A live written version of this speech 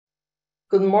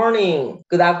Good morning,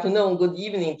 good afternoon, good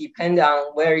evening, depending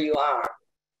on where you are.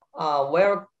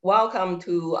 Welcome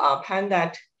to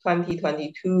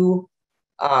Pandat2022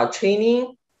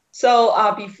 training.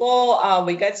 So before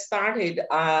we get started,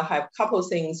 I have a couple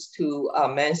things to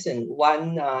mention.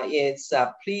 One is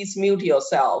please mute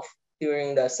yourself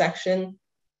during the section.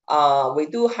 We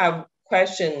do have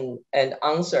question and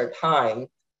answer time.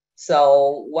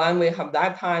 So when we have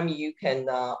that time, you can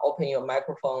open your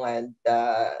microphone and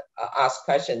ask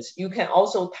questions. You can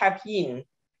also type in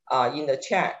the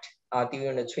chat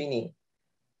during the training.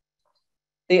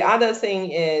 The other thing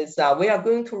is we are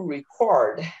going to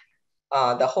record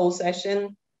the whole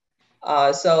session.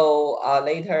 So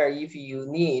later, if you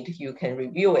need, you can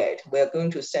review it. We're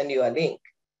going to send you a link.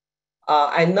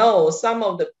 I know some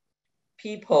of the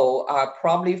people are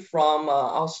probably from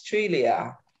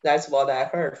Australia. That's what I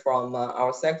heard from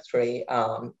our secretary.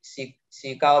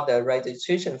 She got the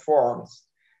registration forms.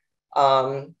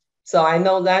 So I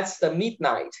know that's the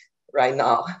midnight right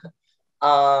now.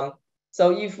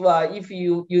 So if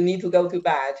you need to go to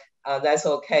bed, that's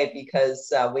okay,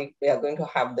 because we are going to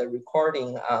have the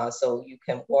recording so you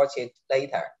can watch it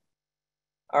later.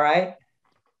 All right.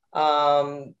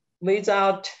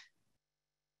 Without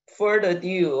further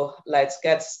ado, let's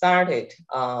get started.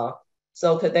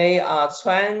 So today,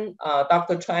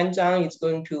 Dr. Chuan Zhang is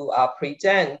going to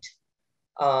present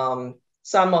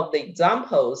some of the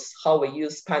examples how we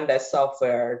use Pandat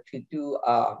software to do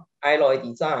alloy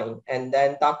design. And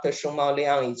then Dr. Shengmao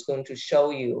Liang is going to show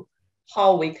you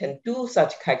how we can do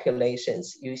such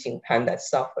calculations using Pandat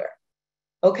software.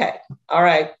 Okay, all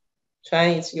right, Chuan,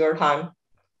 it's your time.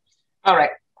 All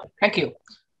right, thank you.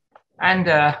 And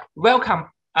welcome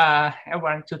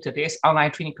everyone to today's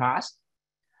online training class.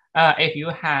 If you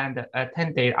had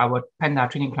attended our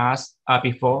Pandat training class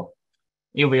before,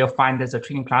 you will find that the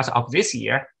training class of this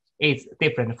year is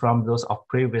different from those of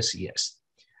previous years.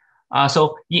 As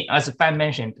Ben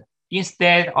mentioned,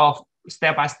 instead of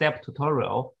step-by-step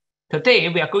tutorial, today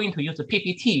we are going to use the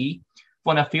PPT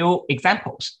for a few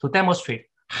examples to demonstrate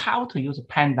how to use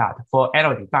Pandat for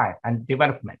alloy design and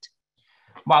development.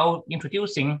 While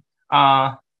introducing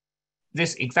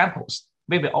these examples,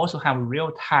 we will also have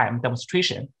real-time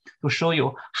demonstration to show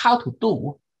you how to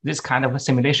do this kind of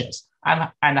simulations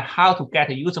and how to get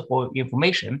useful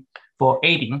information for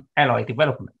aiding alloy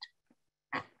development.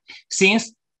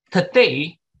 Since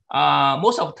today,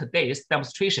 most of today's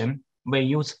demonstration will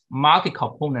use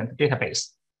multi-component database.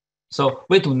 So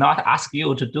we do not ask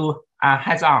you to do a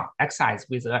hands-on exercise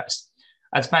with us.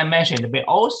 As I mentioned, we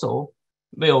also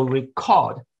will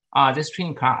record this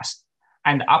training class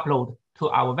and upload to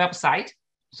our website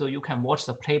so you can watch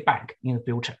the playback in the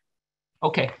future.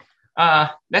 Okay,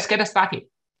 let's get started.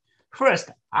 First,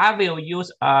 I will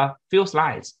use a few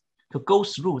slides to go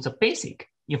through the basic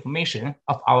information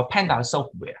of our Pandat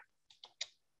software.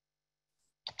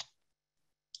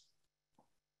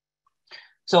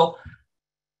 So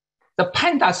the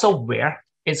Pandat software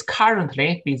is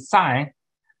currently designed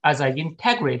as an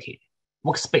integrated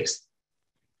workspace,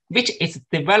 which is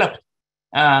developed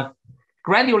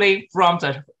gradually from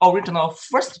the original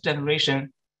first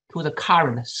generation to the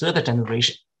current third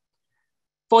generation.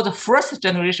 For the first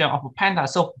generation of Pandat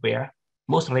software,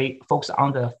 mostly focus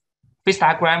on the phase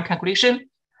diagram calculation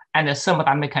and the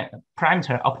thermodynamic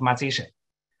parameter optimization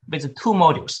with two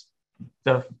modules,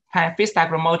 the PanPhase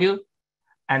diagram module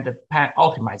and the Pan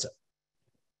optimizer.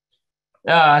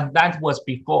 That was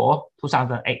before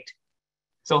 2008.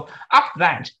 So after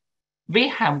that, we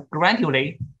have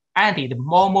gradually added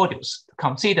more modules to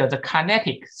consider the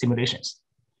kinetic simulations,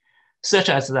 such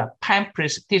as the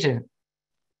PanPhaseDiagram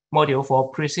module for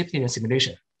precipitation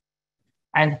simulation,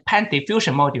 and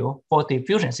PanDiffusion module for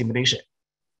diffusion simulation,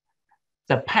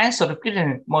 the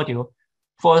PanSolidification module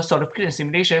for solidification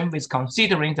simulation with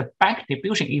considering the back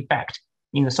diffusion effect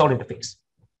in the solid phase.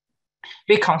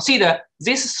 We consider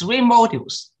these three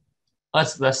modules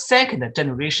as the second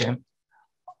generation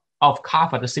of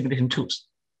covered simulation tools.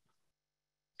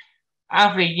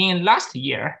 After in last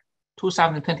year,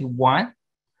 2021,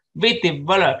 we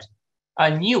developed a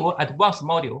new advanced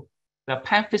module, the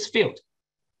PanPhase field,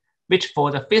 which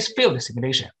for the phase field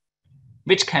simulation,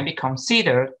 which can be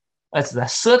considered as the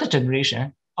third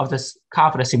generation of the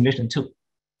covered simulation tool.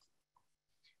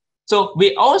 So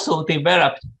we also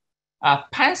developed a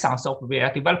Python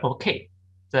software developer kit,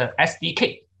 the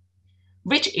SDK,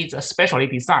 which is especially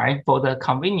designed for the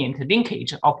convenient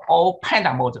linkage of all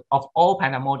Pandat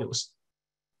modules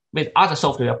with other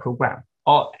software program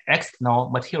or external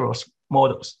materials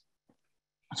models.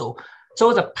 So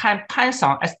the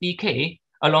Python SDK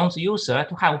allows the user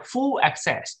to have full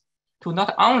access to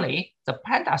not only the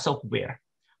Pandat software,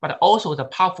 but also the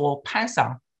powerful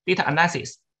Python data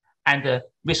analysis and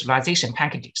visualization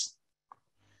packages.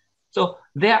 So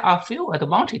there are a few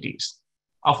advantages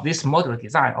of this modular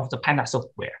design of the Pandas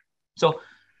software. So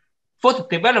for the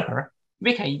developer,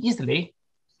 we can easily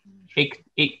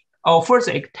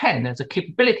further extend the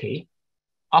capability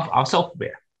of our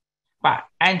software by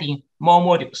adding more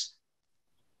modules.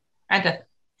 And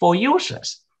for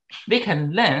users, they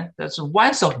can learn that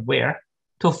one software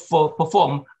to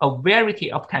perform a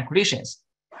variety of calculations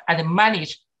and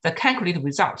manage the calculated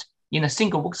result in a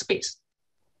single workspace.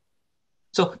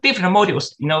 So different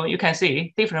modules, you can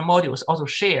see different modules also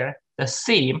share the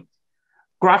same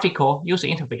graphical user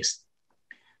interface.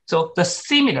 So the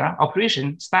similar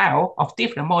operation style of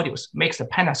different modules makes the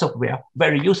Pandas software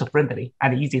very user-friendly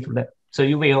and easy to learn. So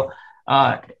you will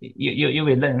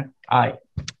learn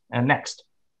next.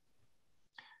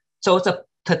 So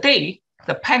today,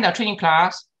 the Pandas training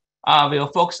class will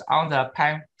focus on the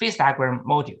PanPhaseDiagram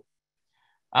module.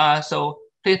 So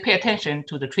please pay attention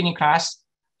to the training class.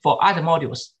 For other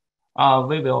modules,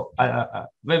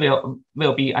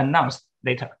 will be announced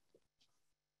later.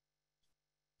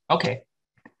 Okay.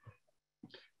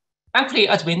 Actually,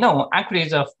 as we know,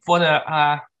 for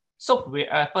the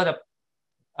software for the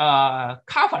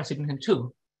Kafka simulation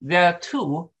 2, there are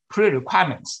two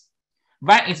pre-requirements.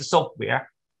 One is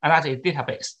software, another is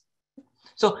database.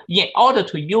 So in order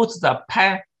to use the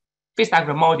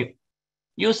PanPhaseDiagram module,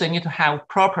 user need to have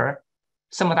proper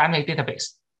thermodynamic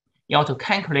database in order to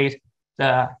calculate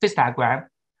the phase diagram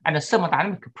and the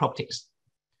thermodynamic properties.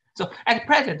 So at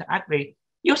present, actually,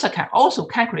 user can also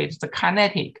calculate the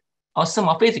kinetic or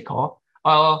thermophysical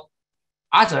or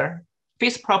other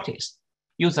phase properties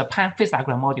use the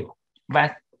PanPhaseDiagram module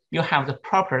when you have the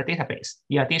proper database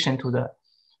in addition to the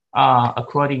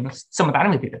according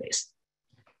thermodynamic database.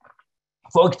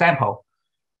 For example,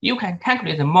 you can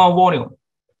calculate the mole volume,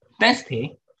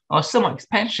 density, or thermal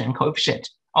expansion coefficient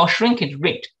or shrinkage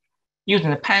rate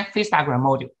using the PanPhaseDiagram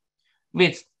module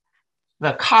with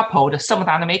the coupled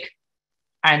thermodynamic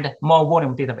and mole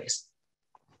volume database.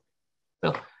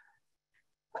 So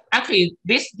actually,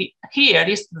 this is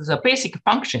the basic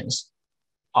functions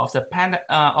of the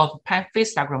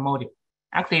PanPhaseDiagram module.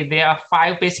 Actually, there are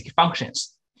 5 basic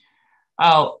functions.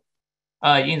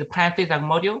 In the PanPhaseDiagram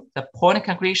module, the point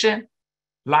calculation,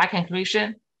 line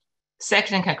calculation,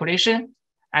 section calculation,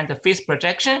 and the phase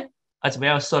projection, as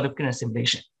well as solid beginner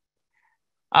simulation.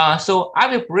 So I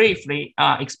will briefly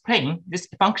explain these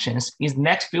functions in the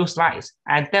next few slides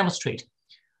and demonstrate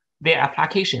their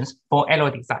applications for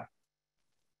alloy design.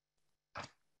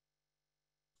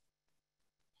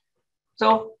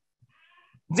 So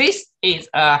this is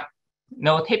a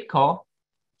typical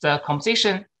the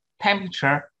composition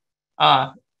temperature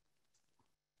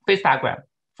phase diagram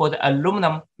for the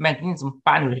aluminum magnesium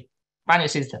binary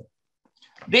system.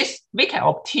 We can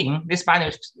obtain this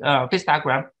binary phase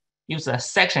diagram use a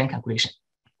section calculation.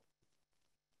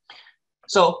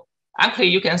 So actually,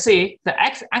 you can see the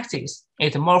x-axis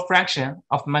is the mole fraction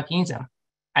of magnesium,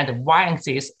 and the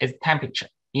y-axis is temperature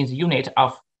in the unit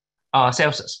of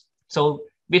Celsius. So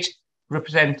which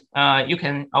represent you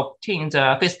can obtain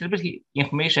the phase stability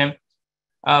information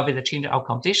with the change of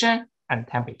composition and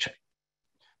temperature.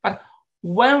 But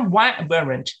when one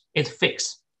variant is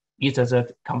fixed, either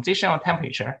the composition or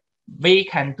temperature, we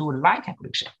can do line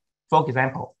calculation. For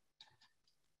example,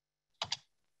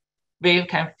 we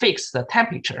can fix the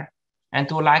temperature and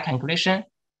do line calculation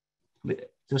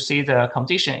to see the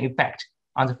composition effect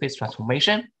on the phase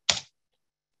transformation.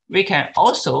 We can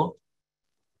also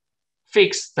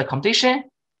fix the composition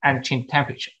and change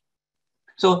temperature.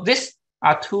 So these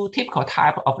are 2 typical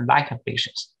types of line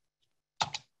calculations.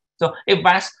 So if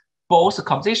once both the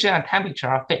composition and temperature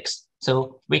are fixed,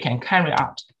 so we can carry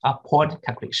out a point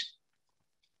calculation.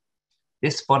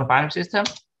 This is for the binary system.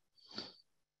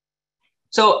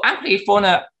 So actually for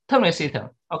the ternary system,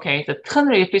 okay, the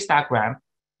ternary phase diagram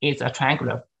is a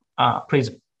triangular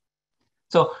prism.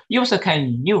 So user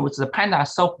can use the Pandas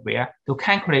software to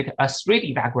calculate a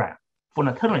 3D diagram for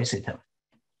the ternary system,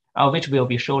 which will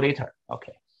be shown later.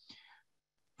 Okay.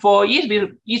 For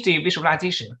easy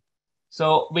visualization,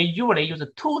 so we usually use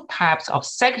 2 types of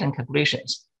section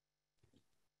calculations.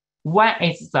 One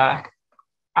is the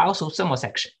isothermal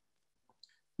section,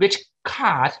 which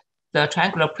cut the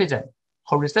triangular prism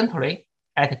horizontally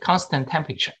at a constant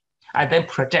temperature and then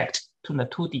project to the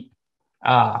 2D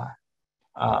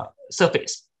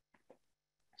surface.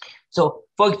 So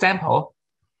for example,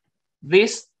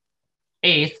 this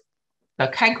is the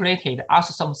calculated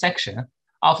isothermal section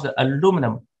of the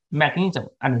aluminum, magnesium,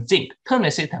 and zinc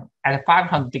ternary system at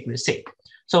 500 degrees C.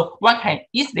 So one can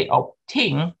easily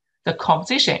obtain the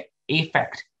composition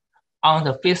effect on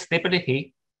the phase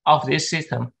stability of this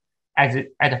system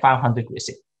at 500 degrees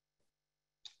C.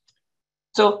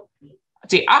 So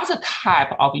the other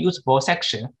type of usable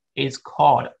section is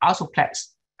called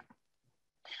isoplex,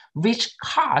 which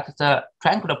cut the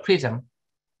triangular prism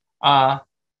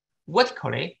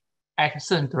vertically at a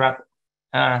certain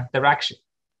direction.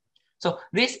 So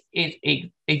this is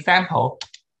an example.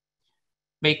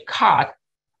 We cut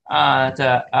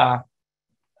the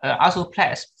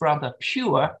isoplex from the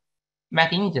pure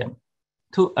magnesium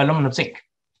to aluminum zinc.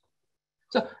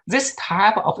 So this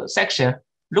type of section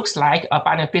looks like a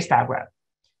binary phase diagram,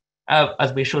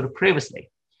 as we showed previously.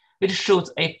 It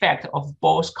shows the effect of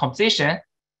both composition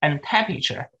and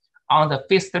temperature on the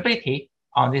phase stability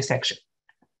on this section.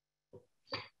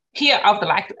 Here, I would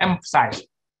like to emphasize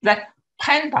that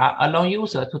Panda allows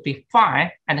users to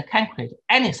define and calculate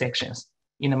any sections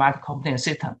in the multi-component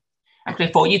system.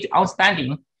 Actually, for each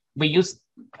understanding, we use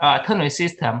a ternary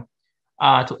system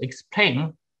to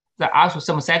explain the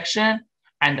isothermal section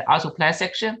and the isoplex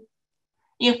section.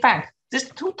 In fact, these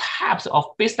two types of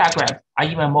phase diagrams are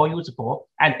even more useful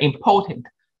and important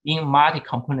in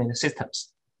multi-component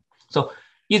systems. So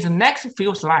in the next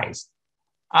few slides,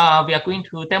 we are going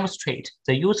to demonstrate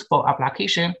the useful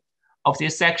application of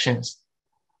these sections,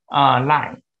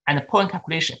 line and point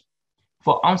calculation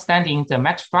for understanding the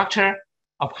microstructure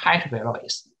of high-entropy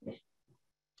alloys.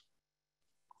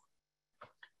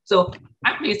 So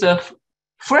actually, the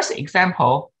first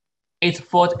example is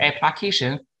for the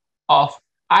application of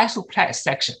isoplex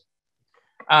section.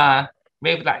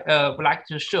 We would like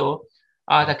to show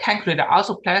the calculated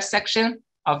isoplex section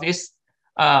of this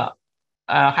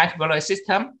high-entropy alloy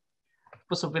system.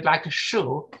 So we'd like to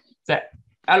show the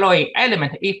alloy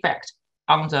element effect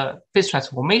on the phase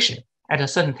transformation at a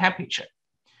certain temperature.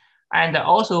 And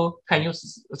also can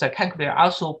use the calculated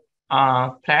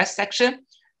isoplex section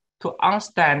to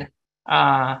understand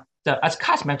the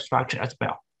cosmic structure as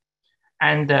well.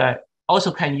 And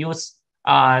also can use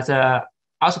the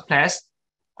isoplex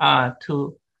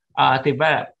to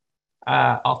develop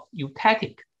of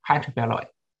eutectic high-entropy alloy.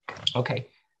 Okay,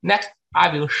 next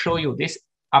I will show you these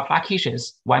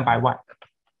applications one by one.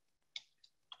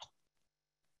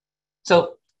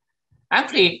 So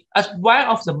actually, as one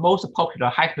of the most popular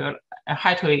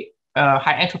high-entropy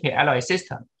alloy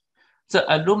systems, the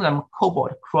aluminum,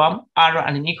 cobalt, chrome, iron,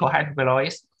 and nickel high-entropy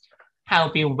alloys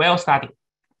have been well studied.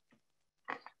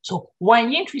 So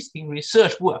one interesting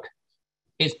research work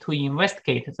is to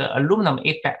investigate the aluminum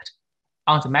effect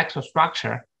on the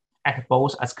microstructure at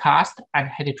both as cast and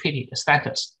heavy treated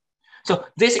status. So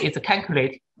this is the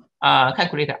calculated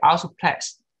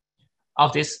isoplex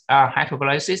of this high-entropy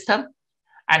alloy system.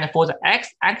 And for the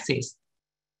x-axis,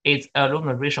 it's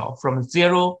aluminum ratio from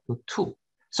 0 to 2.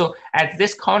 So at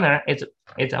this corner, it's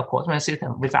a quadrant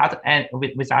system without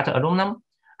aluminum,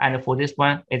 and for this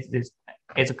one, it's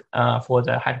for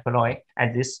the high-entropy alloy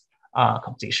at this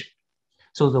composition.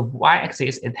 So the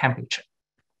y-axis is temperature.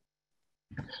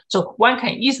 So one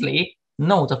can easily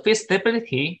know the phase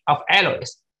stability of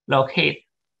alloys located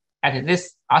at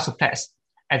this isoplex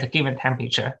at a given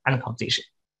temperature and composition.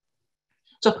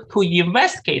 So to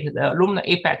investigate the aluminum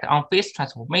effect on phase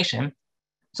transformation,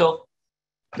 so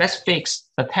let's fix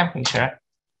the temperature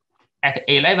at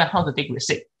 1100 degrees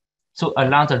C. So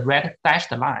along the red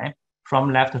dashed line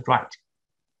from left to right.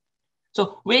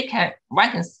 So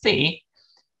one can see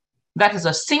that is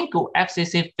a single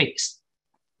FCC phase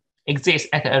exists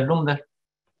at the aluminum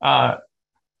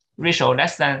ratio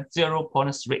less than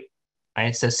 0.3. Right?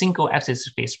 It's a single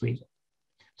FCC phase region.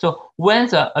 So when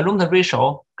the aluminum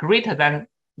ratio greater than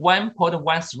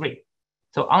 1.13,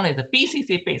 so only the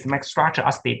BCC phase microstructure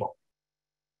are stable.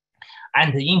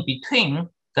 And in between,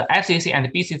 the FCC and the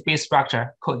BCC phase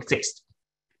structure coexist.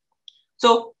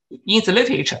 So in the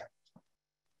literature,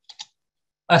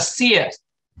 a series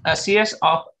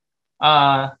of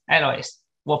alloys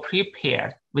were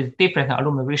prepared with different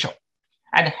aluminum ratio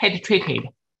and heat treated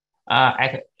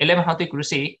at 1100 degrees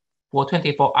C for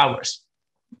 24 hours.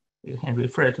 You can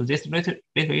refer to this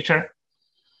literature.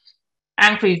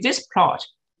 Actually, this plot,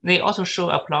 they also show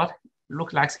a plot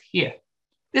look like here.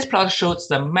 This plot shows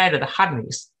the measured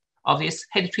hardness of this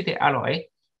heat-treated alloy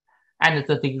and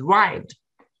the derived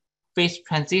phase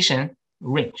transition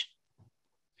range.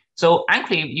 So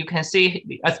actually, you can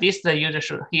see, as this the user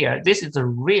show here, this is the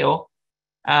real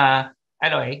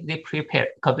alloy they prepared,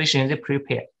 composition they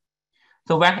prepared.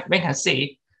 So we can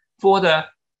see for the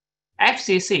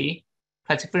FCC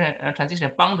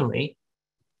transition boundary,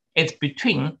 it's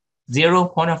between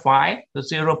 0.5 to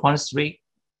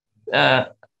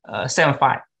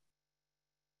 0.375.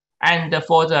 And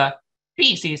for the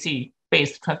BCC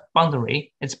based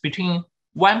boundary, it's between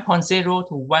 1.0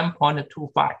 to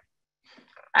 1.25.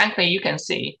 Actually, you can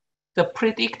see the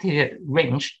predicted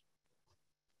range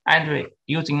and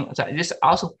using this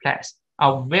also place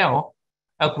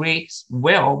agrees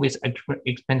well with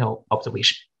experimental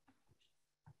observation.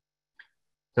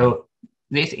 So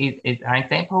this is an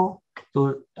example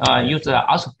to use the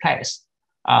also place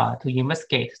to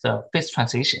investigate the phase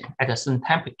transition at a certain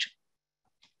temperature.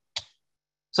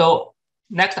 So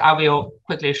next, I will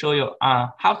quickly show you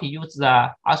how to use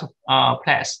the also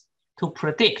place to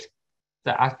predict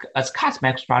the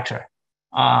ascosmic structure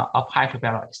of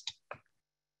hyperbolloids.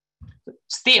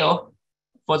 Still,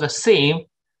 for the same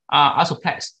also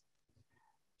place.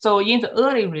 So in the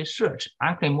early research,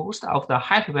 actually most of the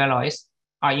hyperbolloids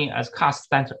are in ascos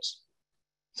centers.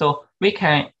 So we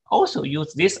can also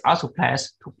use this also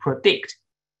place to predict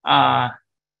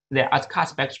the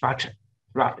ascosmic structure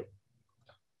roughly.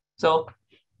 So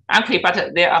actually,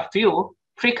 but there are a few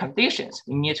preconditions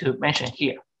we need to mention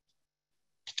here.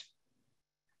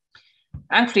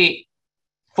 Actually,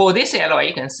 for this alloy,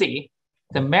 you can see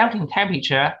the melting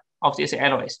temperature of these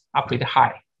alloys are pretty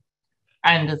high.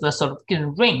 And the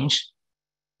solidification range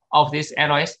of these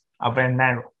alloys are very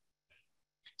narrow.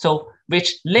 So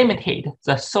which limited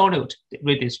the solute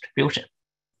redistribution.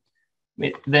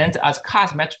 Then the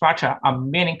ascosmic structure are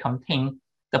mainly contain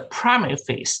the primary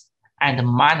phase and the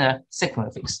minor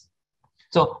secondary phase.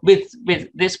 So with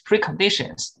these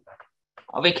preconditions,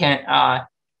 we can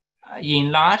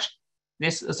enlarge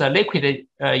this is a liquid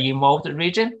involved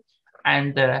region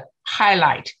and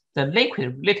highlight the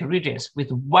liquid regions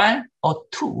with 1 or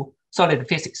 2 solid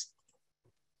phases.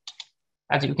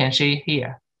 As you can see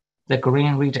here, the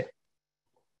green region.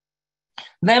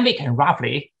 Then we can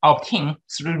roughly obtain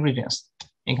 3 regions.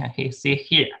 You can see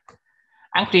here.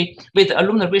 Actually, with the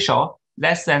aluminum ratio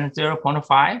less than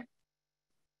 0.5,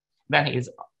 that is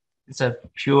it's a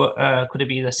pure could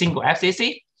be the single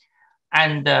FCC,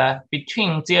 and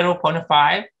between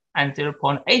 0.5 and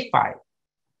 0.85,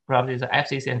 probably the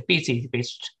FCC and BCC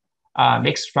based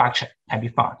mixed structure can be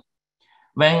found.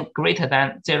 When greater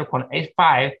than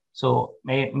 0.85, so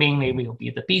mainly will be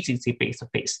the BCC based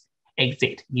phase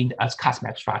exit in the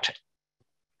ascosmic structure.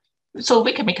 So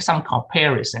we can make some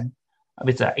comparison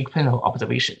with the experimental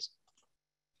observations.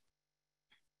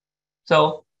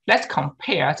 So let's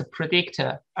compare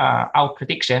the our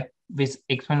prediction with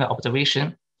experimental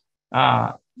observation.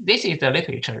 This is the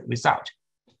literature result.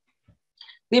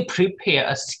 They prepare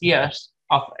a series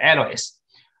of alloys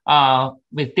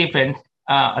with different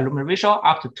aluminum ratio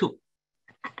up to 2.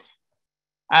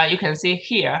 You can see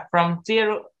here from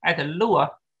 0 at the lower,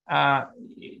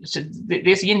 so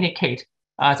this indicates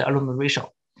the aluminum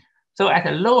ratio. So at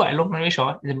the lower aluminum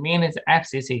ratio, it means the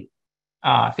FCC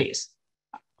phase.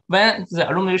 When the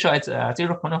aluminum ratio is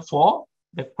 0.4,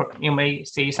 you may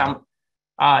see some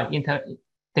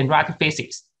interdendritic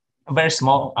phases, a very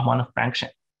small amount of fraction.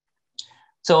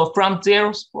 So from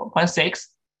 0.6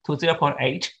 to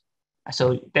 0.8,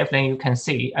 so definitely you can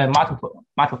see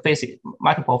multiple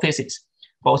phases,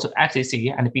 both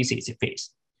FCC and BCC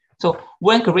phase. So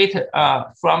when greater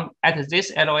from at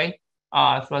this alloy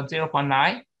from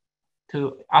 0.9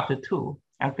 to up to 2,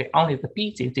 actually only the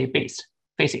BCC based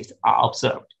phases are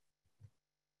observed.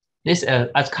 This is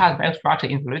ascosmic structure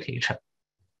in the literature.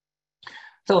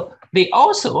 So they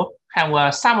also have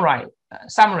a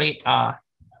summary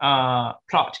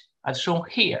plot as shown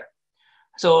here.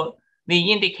 So they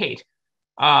indicate,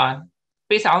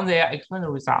 based on their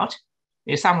experimental result,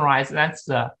 they summarize that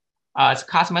the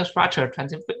ascosmic structure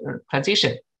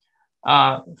transition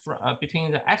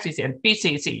between the FCC and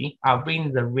BCC are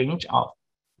within the range of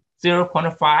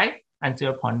 0.5 and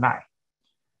 0.9.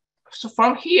 So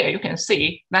from here, you can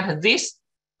see that this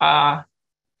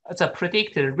the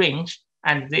predicted range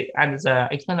and the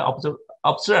experimental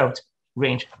observed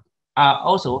range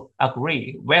also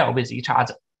agree well with each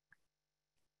other.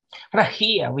 But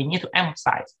here we need to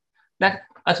emphasize that,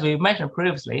 as we mentioned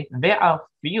previously, there are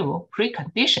few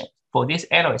preconditions for this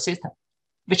alloy system,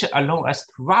 which allow us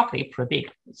to roughly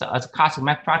predict the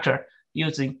ascosmic structure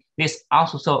using this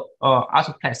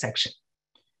autoclave section.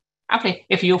 Actually,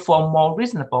 if you for more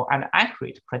reasonable and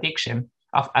accurate prediction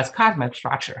of ascosmic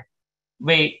structure,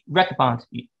 we recommend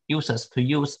users to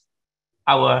use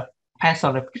our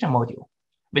pan-solidification module,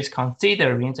 which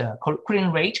considering the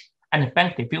cooling rate and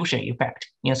bank diffusion effect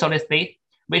in solid state,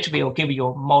 which will give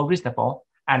you more reasonable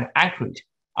and accurate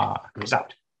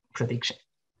result prediction.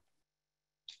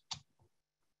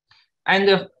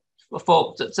 And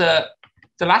for the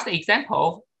last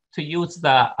example to use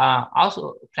the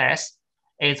autoclave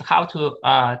is how to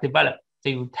develop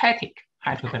the eutectic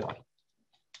hyperbolloid.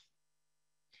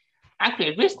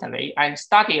 Actually, recently, a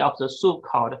study of the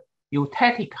so-called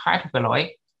eutectic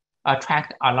hyperboloid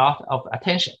attract a lot of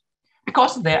attention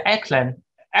because of their excellent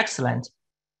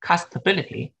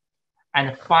castability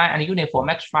and fine and uniform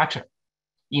structure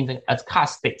in the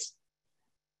cast states.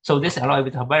 So this alloy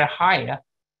with a very high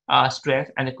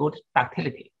strength and good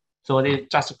ductility. So they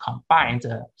just combine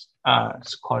the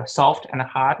called soft and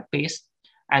hard phase,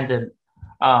 and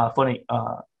for the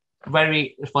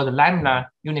laminar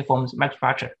uniform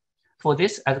structure. For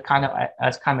this as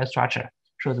kind of structure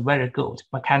shows very good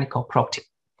mechanical property.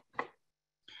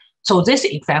 So this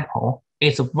example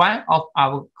is one of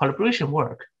our collaboration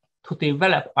work to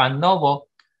develop a novel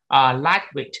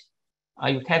lightweight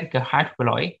eutectic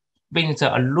hyperboloid with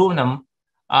the aluminum,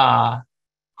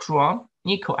 chrome,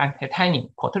 nickel, and titanium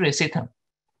quaternary system.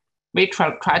 We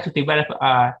try to develop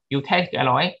a eutectic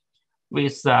alloy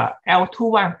with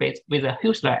L21 phase, with a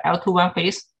Hussler L21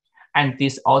 phase and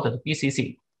disordered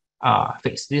BCC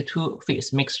phase, the two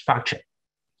phase mixed structure.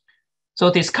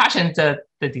 So discussion, the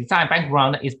design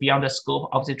background is beyond the scope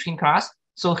of the training class.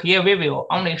 So here we will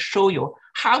only show you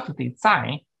how to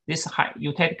design this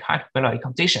eutectic hyperboloid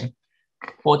composition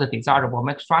for the desirable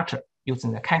mixed structure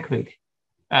using the calculated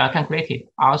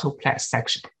orthoplex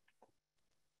section.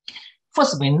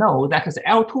 First, we know that the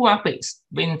L21 phase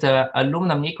with the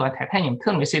aluminum, nickel, and titanium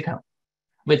ternary system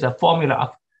with the formula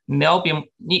of niobium,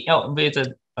 with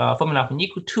the formula of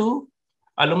nickel 2,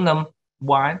 aluminum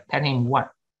 1, titanium 1.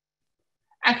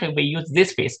 Actually, we use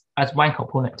this phase as one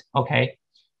component, okay?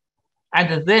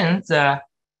 And then the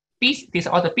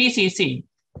BCC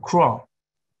chrome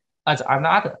as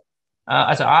another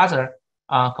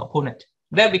component.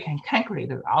 Then we can calculate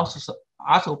the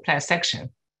orthoplex section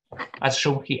as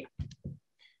shown here.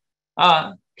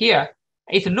 Here,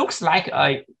 it looks like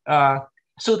a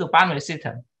pseudo-binary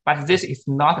system, but this is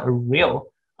not a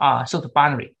real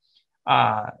pseudo-binary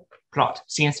plot,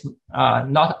 since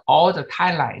not all the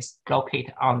tie lines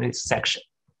locate on this section.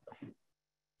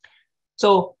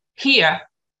 So here,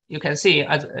 you can see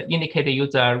as indicated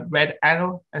use a red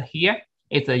arrow here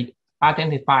is the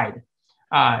identified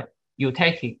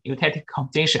eutectic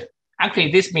composition.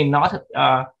 Actually, this may not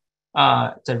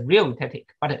the real eutectic,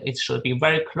 but it should be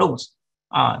very close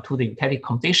to the eutectic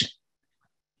composition.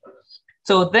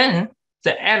 So then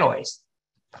the alloys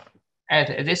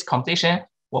at this composition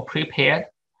were prepared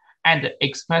and the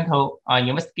experimental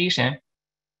investigation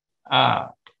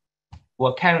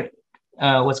was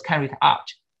carried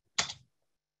out.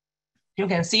 You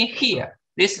can see here,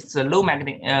 this is the low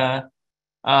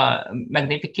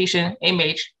magnification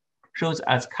image shows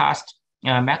as cast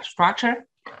max structure.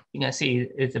 You can see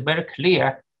it's very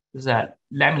clear. The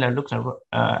laminar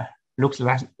looks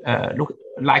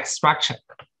like structure.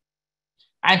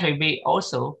 Actually, we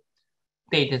also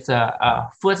did the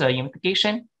further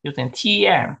investigation using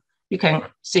TEM. You can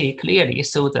see clearly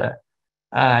so the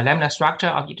laminar structure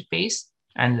of each phase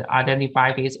and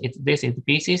identify this is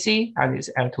BCC and this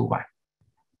is L21.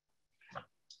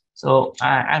 So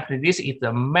actually, this is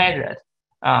the measured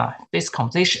this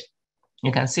composition.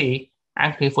 You can see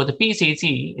actually for the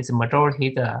BCC, it's majority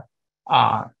the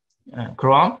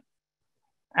chrome,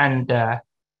 and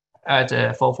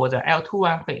for the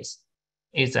L21 phase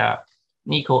is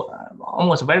nickel,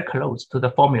 almost very close to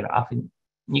the formula of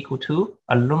nickel 2,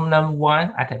 aluminum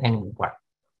 1, and titanium 1.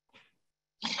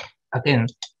 Again,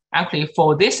 actually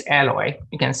for this alloy,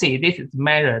 you can see this is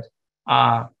measured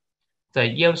the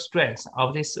yield strength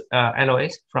of this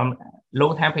alloys from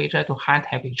low temperature to high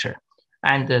temperature,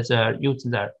 and use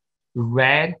the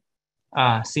red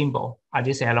symbol of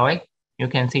this alloy. You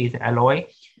can see the alloy.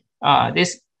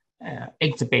 This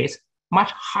exhibits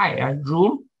much higher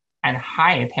room and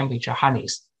higher temperature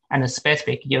hardness and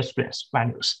specific yield strength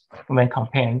values when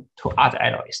comparing to other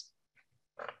alloys.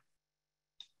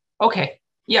 Okay,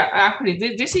 yeah, actually,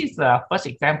 this is the first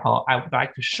example I would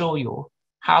like to show you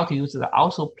how to use the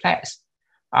orthoplex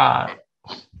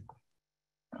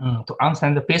to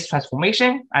understand the phase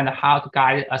transformation and how to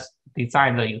guide us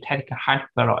design the eutectic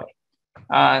hyperboloid.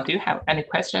 Do you have any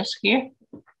questions here?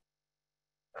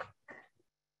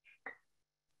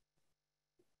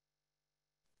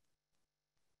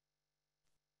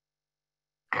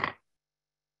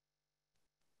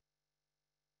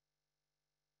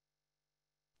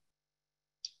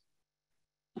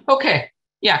 Okay,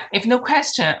 yeah, if no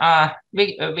question,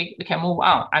 we can move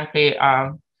on. Actually,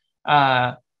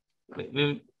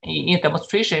 in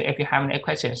demonstration, if you have any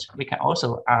questions, we can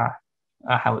also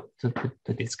have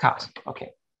to discuss.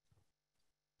 Okay.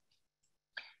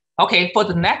 Okay, for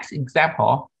the next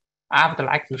example, I would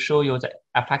like to show you the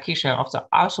application of the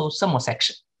orthothermal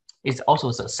section. It's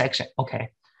also the section.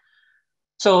 Okay.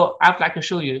 So I would like to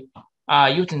show you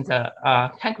using the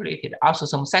calculated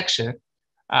autosome section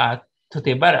to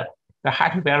develop the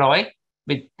hydrogen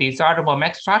with desirable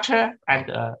mass structure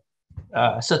and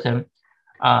certain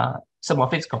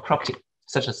thermophysical property,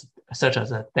 such as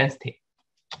density.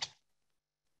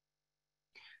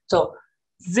 So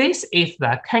this is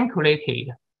the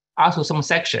calculated autosome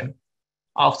section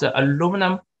of the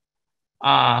aluminum,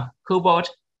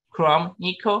 cobalt, chrome,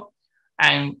 nickel,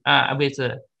 and with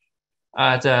the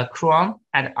chrome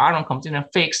and iron composition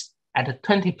fixed at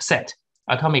 20%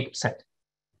 atomic percent.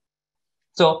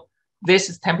 So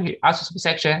this temperature autosome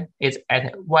section is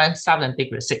at 1000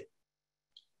 degrees C.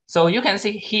 So you can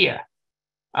see here,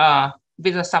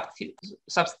 with the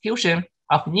substitution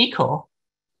of nickel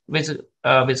with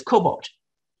cobalt,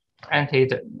 and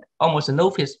it almost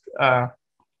no phase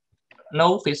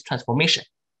transformation,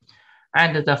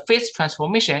 and the phase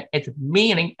transformation is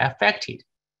mainly affected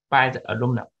by the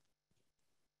aluminum.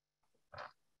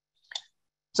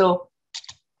 So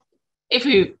if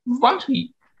you want to,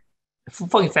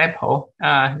 for example,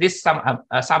 this is some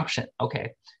assumption.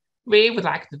 Okay, we would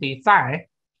like to design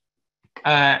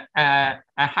a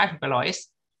hydrogen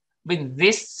with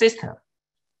this system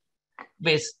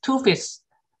with two-phase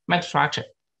mass structure,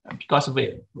 because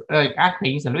we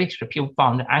actually in the literature people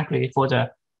found actually for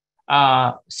the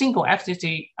single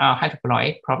FCC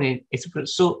hydrogen probably it's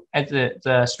so as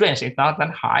the strength is not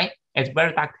that high, it's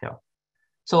very ductile.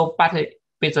 So, but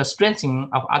with the strengthening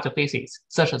of other phases,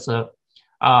 such as the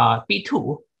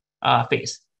B2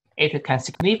 phase, it can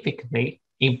significantly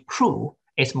improve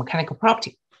its mechanical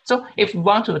property. So if you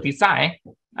want to design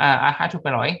a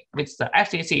hydrogen with the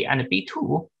FCC and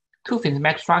B2 two-phase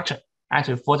mass structure,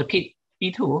 actually for the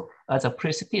B2 as a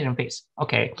precipitation phase.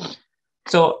 Okay,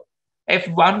 so if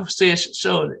you want to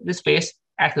show this phase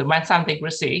at 1000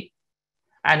 degrees C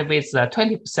and with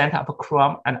 20% of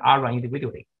chrome and iron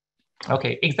individually.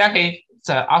 Okay, exactly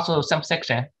the autosome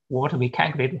section what we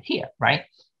calculated here, right?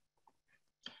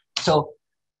 So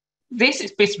this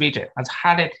is phase region as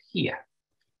highlighted here.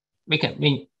 We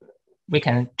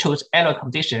can choose alloy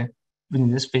condition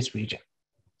within this phase region.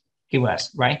 Give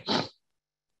us, right?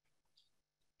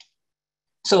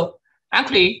 So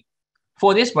actually,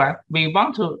 for this one, we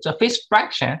want to the phase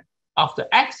fraction of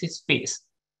the axis phase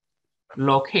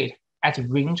locate at a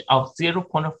range of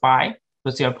 0.5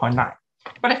 to 0.9.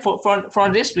 But for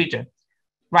this region,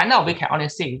 right now we can only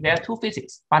see there are two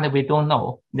phases, but we don't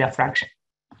know their fraction.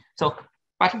 So,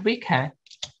 but we can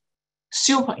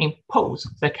superimpose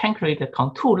the calculated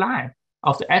contour line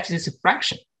of the axis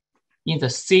fraction in the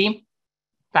same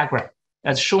diagram.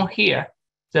 As shown here,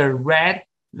 the red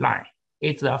line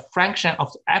is the fraction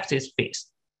of the axis phase.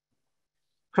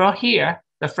 From here,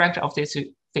 the fraction of this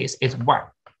phase is 1.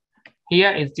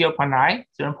 Here is 0.9,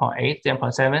 0.8,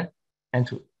 0.7, and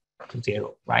to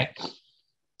 0, right?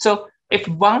 So if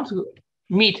you want to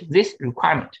meet this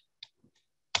requirement,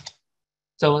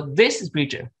 so this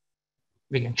region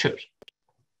we can choose,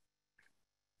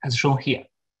 as shown here.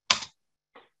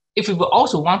 If we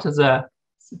also want the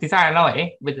design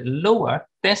alloy with lower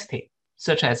density,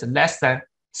 such as less than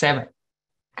 7,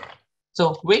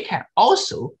 so we can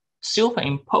also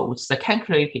superimpose the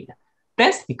calculated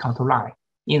density contour line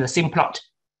in the same plot.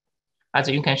 As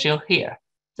you can show here,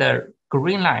 the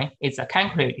green line is a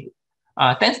calculated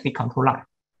density contour line.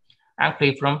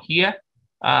 Actually, from here,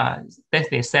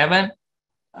 density is 7,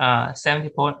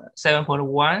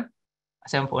 7.1,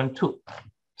 7.2.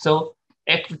 So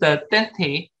if the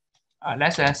density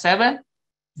less than 7,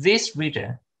 this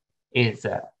region is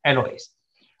alloys.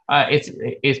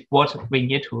 It's what we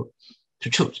need to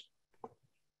choose.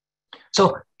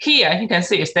 So here you can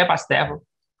see step by step,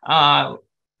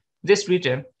 this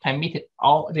region can meet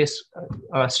all these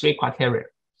 3 criteria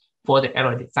for the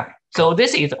alloy design. So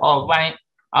this is all one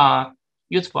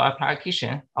useful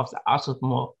application of the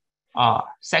autosome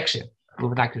section we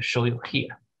would like to show you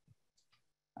here.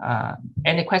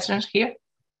 Any questions here?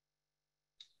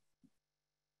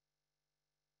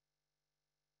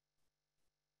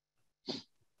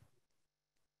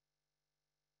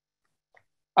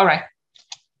 All right.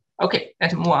 Okay,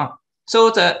 let's move on.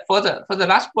 So for the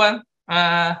last one,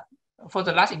 for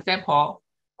the last example,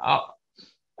 I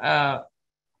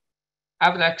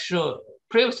would like to show.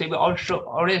 Previously, we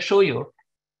already show you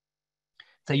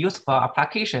the useful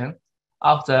application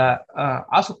of the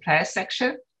autoplay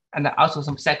section and the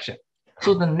autosome section.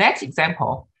 So the next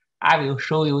example, I will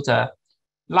show you the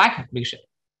line calculation.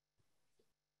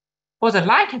 For the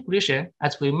line calculation,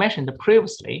 as we mentioned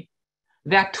previously,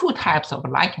 there are 2 types of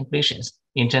line calculations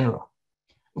in general.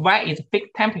 One is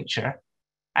fixed temperature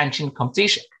and change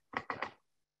composition.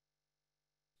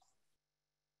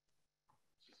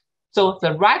 So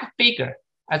the right figure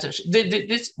as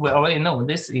this we already know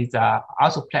this is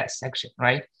also flat section,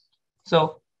 right?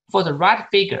 So for the right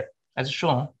figure, as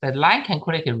shown, the line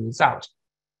calculated result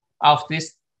of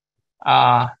this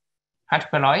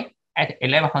hydrocolloid at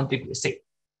 1100 degrees C.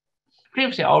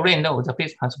 Previously, already know the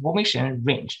phase transformation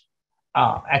range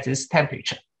at this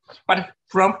temperature, but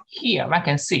from here one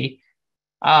can see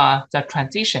the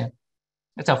transition,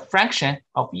 the fraction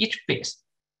of each phase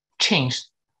changed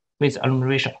with aluminum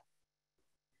ratio.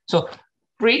 So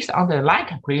based on the line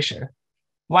calculation,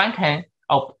 one can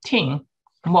obtain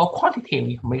more quantitative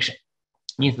information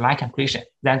in the line calculation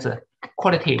than the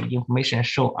qualitative information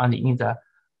shown in the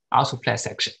also flat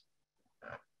section.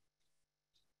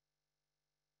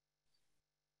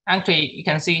 Actually, you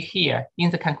can see here in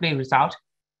the calculated result,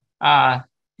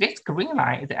 this green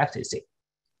line is the FCC,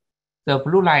 the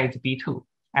blue line is B2,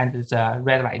 and the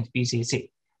red line is BCC.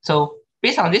 So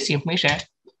based on this information,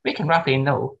 we can roughly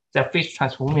know the phase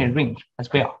transformation range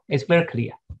as well. It's very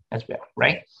clear as well,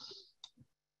 right?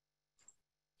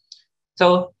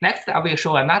 So next, I will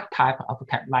show another type of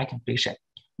line calculation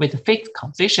with fixed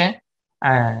composition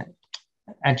and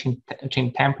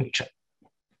change temperature.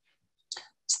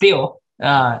 Still,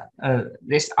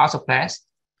 this also applies.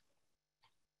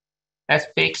 Let's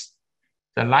fix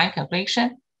the line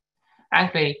calculation.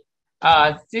 Actually,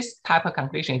 this type of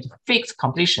calculation is fixed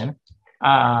composition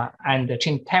and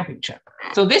change temperature.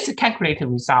 So this is calculated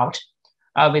result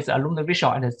with aluminum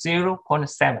ratio at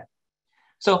 0.7.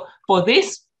 So for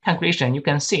this calculation, you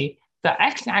can see the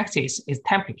x-axis is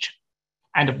temperature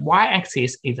and the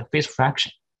y-axis is the phase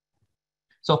fraction.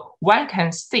 So one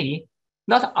can see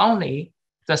not only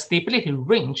the stability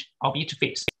range of each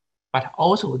phase, but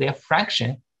also their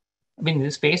fraction within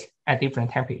this phase at different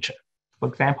temperature. For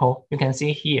example, you can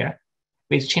see here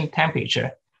with change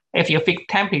temperature, if you fix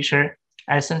temperature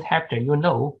at a certain temperature, you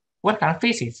know what kind of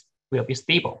phases will be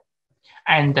stable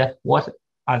and what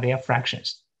are their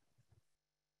fractions.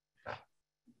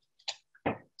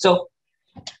 So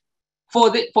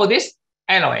for this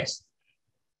alloys,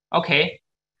 okay,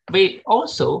 we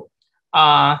also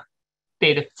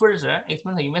did further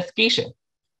experimental investigation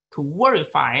to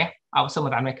verify our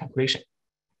thermodynamic calculation.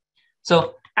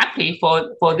 So actually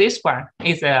for this one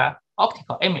is an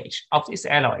optical image of this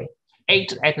alloy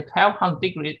aged at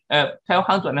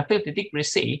 1250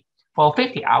 degrees C for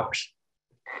 50 hours.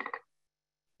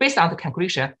 Based on the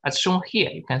calculation as shown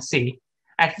here, you can see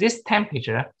at this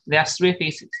temperature, there are three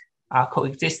phases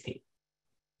coexisting.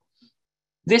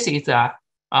 This is an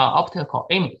optical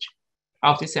image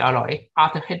of this alloy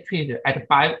after heat treated at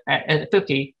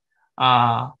 50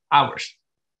 hours.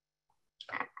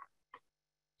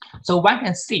 So one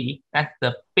can see that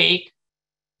the big,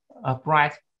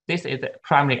 bright, this is the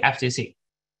primary FCC,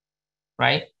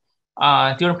 right?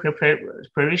 During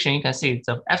preparation, you can see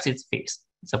the FCC phase,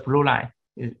 the blue line,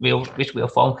 which will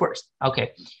form first.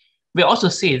 Okay. We also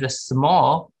see the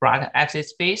small bright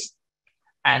FCC phase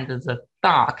and the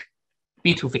dark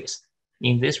B2 phase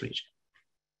in this region,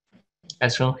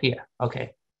 as shown here.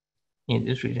 Okay, in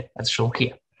this region, as shown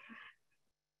here.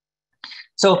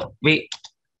 So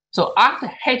after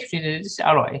heat treated this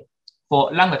alloy for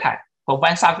longer time, for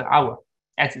 1,000 hours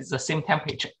at the same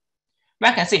temperature,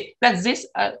 one can see that this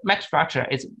max structure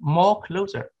is more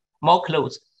close to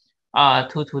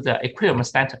the equilibrium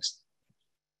status,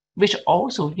 which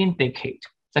also indicate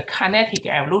the kinetic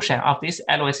evolution of this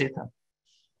alloy system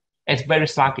is very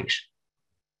sluggish,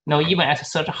 even at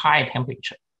such a high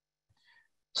temperature.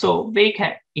 So we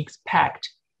can expect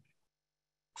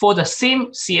for the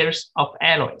same series of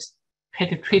alloys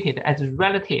heat treated at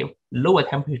relative lower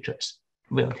temperatures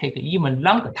will take even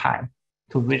longer time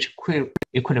to reach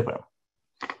equilibrium.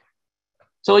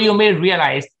 So you may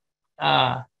realize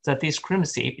the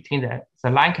discrepancy between the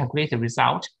line calculated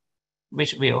result,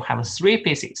 which will have three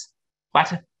phases,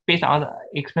 but based on the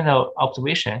experimental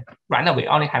observation, right now we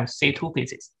only have C2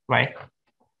 phases, right?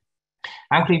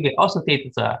 Actually, we also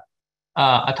did the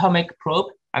atomic probe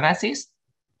analysis.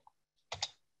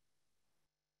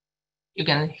 You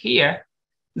can hear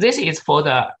this is for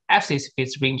the FCC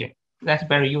phase region. That's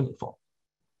very uniform.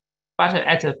 But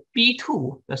at the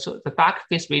B2, the dark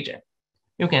phase region,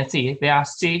 you can see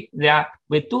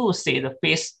we do see the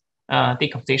phase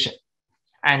decomposition,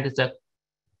 and the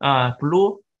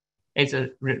blue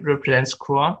represents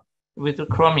chromium with the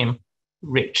chromium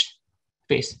rich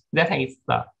phase. That is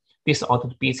the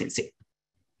disordered BCC.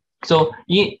 So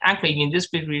actually in this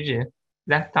phase region,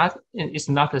 that is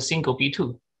not a single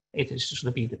B2. It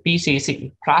should be the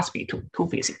BCC plus B2, two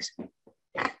phases.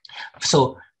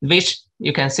 So which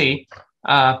you can see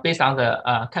based on the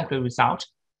calculated result,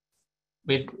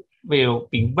 will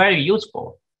be very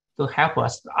useful to help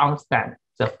us understand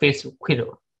the phase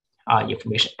equilibrium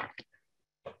information.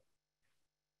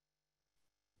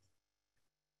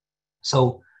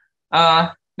 So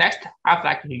next, I'd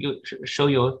like to show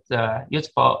you the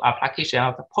useful application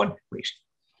of the point calculation.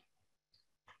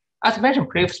 As mentioned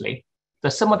previously, the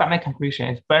thermodynamic calculation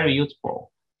is very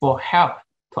useful for help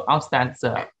to understand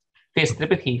the phase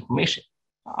stability information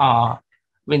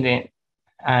within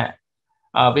a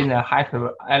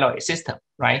hyperalloy system,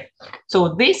 right?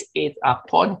 So this is a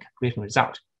point calculation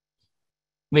result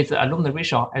with the aluminum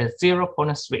ratio at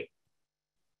 0.3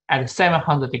 at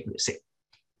 700 degrees C.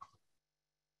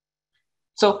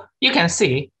 So you can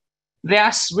see there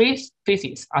are 3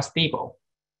 phases are stable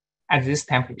at this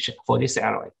temperature for this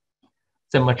alloy.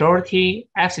 The majority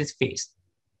F6 phase,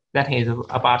 that is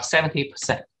about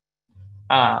 70%.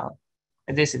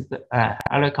 This is the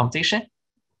alloy composition.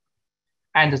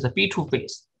 And the B2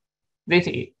 phase, this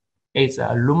is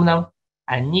aluminum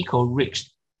and nickel rich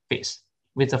phase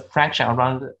with a fraction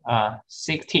around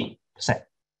 16%.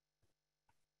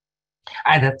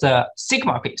 And the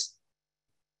sigma phase,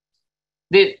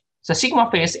 the sigma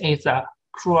phase is a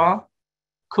chrome,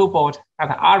 cobalt,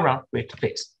 and iron rich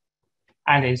phase,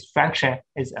 and its fraction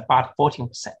is about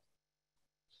 14%.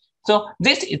 So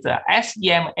this is the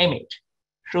SEM image,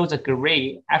 shows the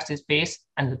gray F6 phase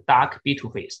and the dark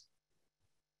B2 phase.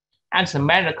 And the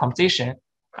measure composition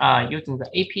using the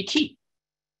APT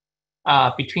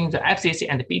between the FCC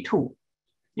and the B2,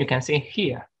 you can see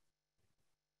here.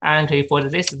 And for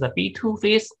this is the B2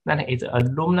 phase, that is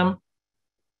aluminum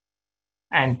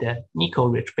and nickel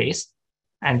rich phase,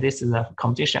 and this is the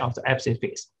composition of the FCC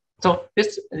phase. So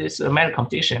this measure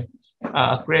composition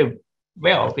agree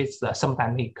well with the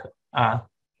thermodynamic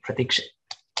prediction.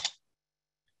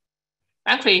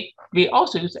 Actually, we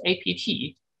also use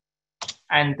APT,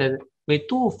 and we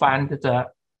do find the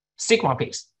sigma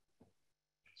phase.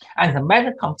 And the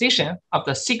measure composition of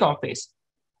the sigma phase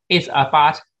is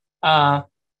about 52%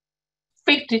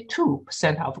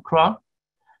 of chrome,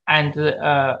 and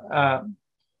the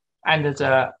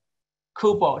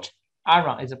cobalt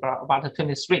iron is about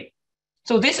 23.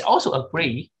 So this also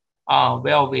agree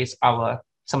well with our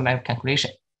thermodynamic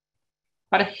calculation.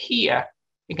 But here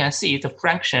you can see the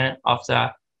fraction of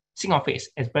the sigma phase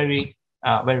is very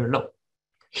low.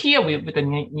 Here we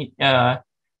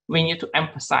need to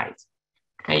emphasize,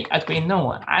 as we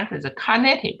know, the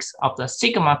kinetics of the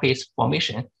sigma phase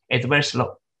formation is very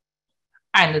slow,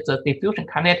 and the diffusion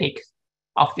kinetics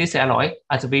of this alloy,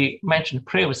 as we mentioned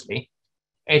previously,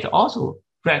 is also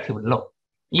relatively low,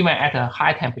 even at a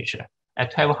high temperature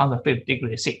at 1250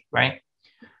 degrees C, right?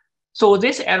 So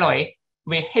this alloy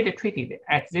we heat treated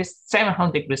at this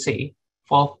 700 degrees C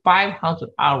for 500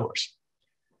 hours.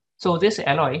 So this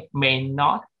alloy may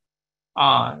not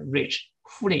reach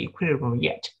full equilibrium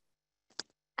yet.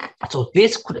 So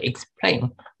this could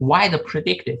explain why the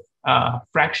predicted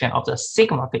fraction of the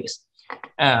sigma phase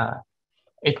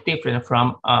is different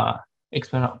from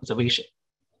experimental observation.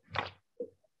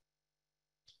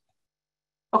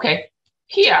 Okay,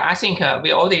 here I think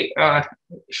we already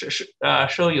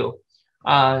show you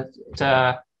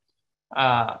the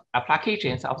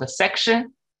applications of the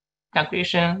section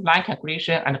calculation, line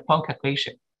calculation, and point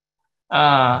calculation.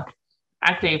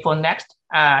 Actually, for next,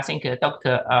 I think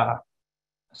Dr.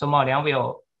 Somao Liang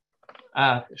will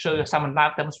show you some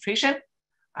live demonstration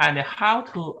and how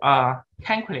to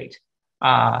calculate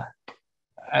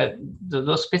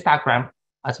those phase diagram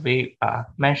as we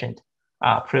mentioned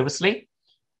previously.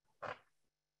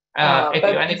 If you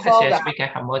have any questions, we can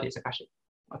have more discussion.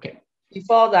 Okay.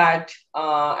 Before that,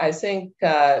 I think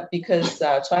because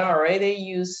Chuan already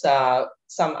used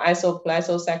some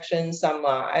iso-pleso sections, some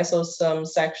isosum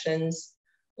sections,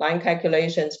 line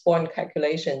calculations, point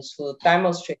calculations to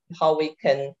demonstrate how we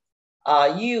can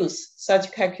use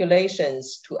such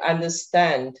calculations to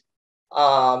understand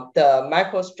the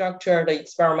microstructure, the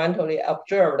experimentally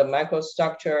observed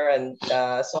microstructure, and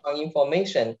so on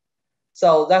information.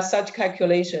 So that such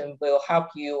calculation will help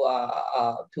you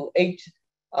to aid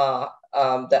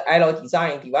the alloy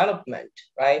design development,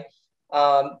 right?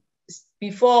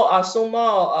 Before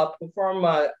Somao perform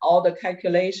all the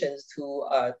calculations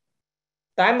to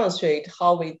demonstrate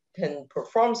how we can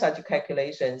perform such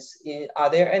calculations, are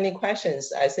there any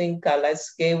questions? I think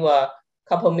let's give a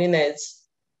couple minutes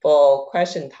for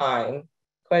question time,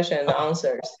 question and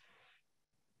answers.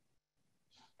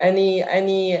 Any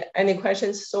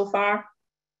questions so far?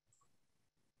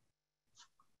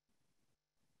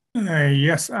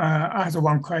 Yes, I have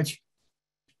one question.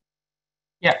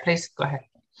 Yeah, please go ahead.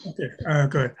 Okay,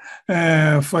 good.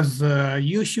 For the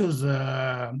you show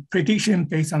the prediction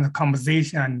based on the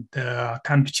composition and the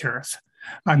temperatures.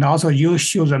 And also you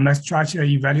show the math structure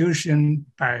evaluation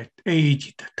by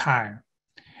aged time.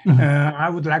 I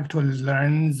would like to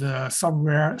learn the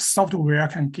software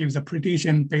can give the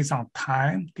prediction based on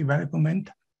time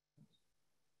development.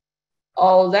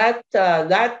 Oh, that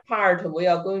part we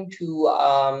are going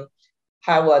to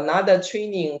have another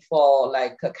training for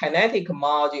like kinetic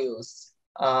modules.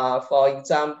 For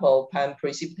example, pan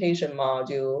precipitation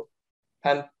module,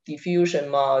 pan diffusion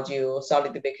module,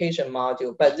 solidification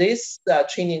module. But this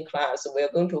training class,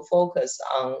 we're going to focus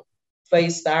on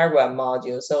phase diagram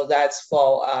module. So that's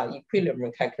for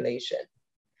equilibrium calculation.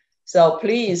 So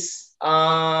please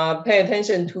pay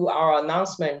attention to our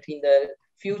announcement in the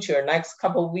future. Next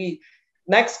couple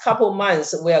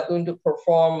months, we are going to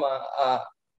perform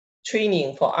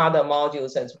training for other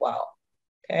modules as well.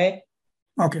 Okay.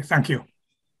 Okay, thank you.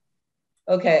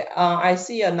 Okay, I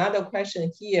see another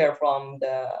question here from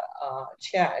the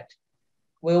chat.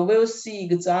 We will see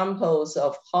examples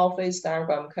of how phase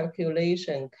diagram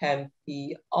calculation can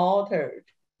be altered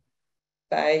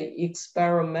by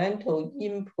experimental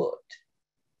input.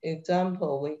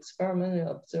 Example, we experimentally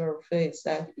observe phase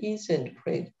that isn't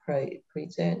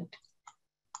present.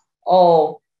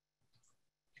 Oh,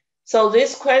 so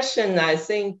this question, I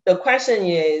think the question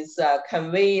is,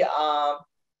 can we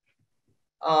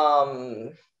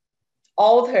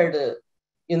alter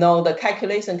the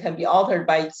calculation can be altered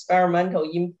by experimental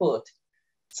input.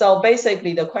 So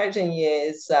basically the question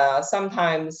is,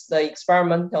 sometimes the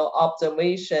experimental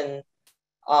observation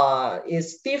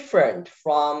is different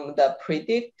from the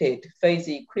predicted phase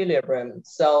equilibrium.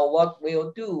 So what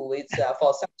we'll do is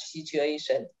for such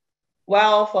situation,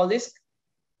 well, for this,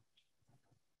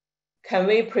 can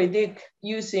we predict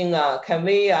using,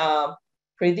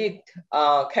 predict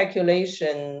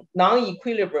calculation,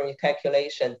 non-equilibrium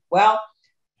calculation? Well,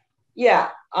 yeah,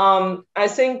 I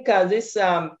think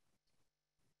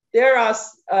there are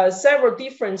several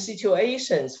different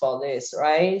situations for this,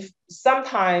 right?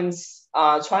 Sometimes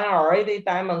Chuan already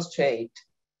demonstrate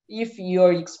if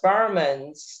your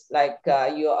experiments, like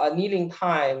your annealing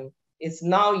time is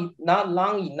not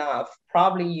long enough,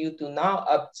 probably you do not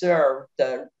observe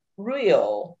the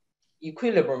real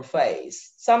equilibrium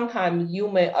phase. Sometimes you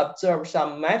may observe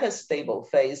some metastable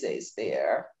phases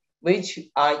there, which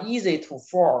are easy to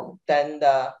form than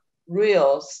the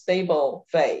real stable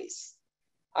phase.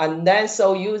 And then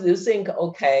so you think,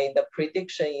 okay, the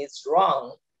prediction is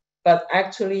wrong, but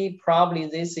actually probably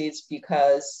this is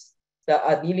because the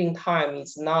annealing time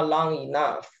is not long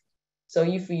enough. So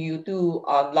if you do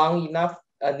a long enough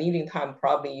annealing time,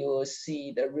 probably you will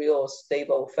see the real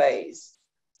stable phase.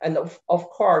 And of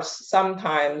course,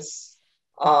 sometimes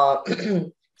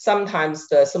sometimes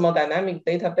the thermodynamic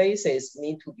databases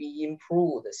need to be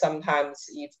improved. Sometimes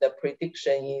if the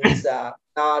prediction is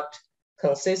not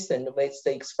consistent with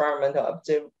the experimental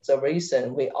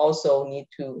observation, we also need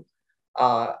to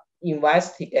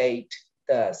investigate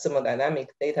the thermodynamic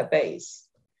database.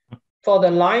 For the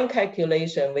line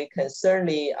calculation, we can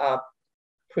certainly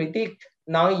predict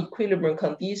non-equilibrium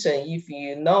condition. If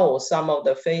you know some of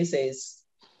the phases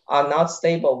are not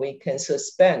stable, we can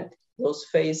suspend those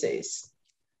phases.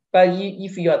 But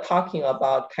if you are talking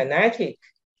about kinetic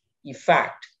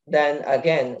effect, then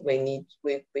again, we need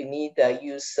to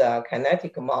use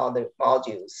kinetic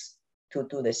modules to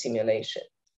do the simulation.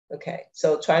 Okay,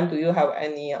 so Chuan, do you have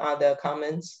any other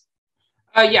comments?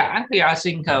 Yeah, actually, I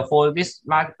think for this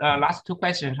last two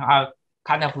questions are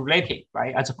kind of related,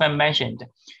 right? As Fan mentioned,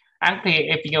 actually,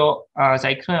 if your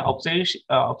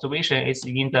observation is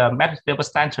in the metastable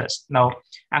status, now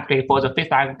actually for the phase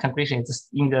diagram calculation is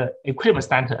in the equilibrium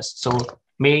status, so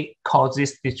may cause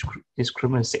this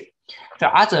discrepancy. The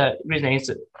other reason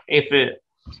is if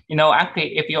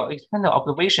actually if your experimental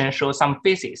observation shows some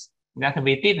phases that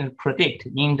we didn't predict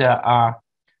in the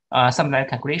thermodynamic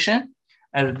calculation,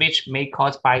 which may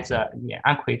cause by the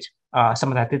accurate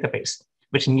thermodynamic database,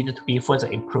 which needed to be further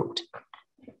improved.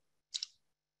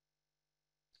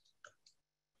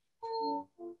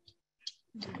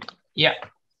 Yeah.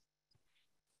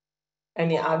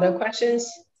 Any other questions?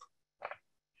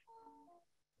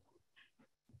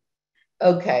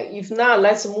 Okay, if not,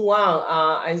 let's move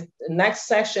on. Next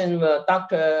session,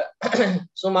 Dr.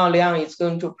 Sumao Liang is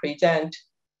going to present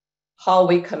how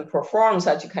we can perform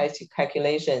such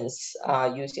calculations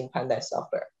using Pandat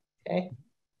software. Okay.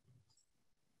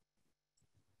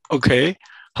 Okay.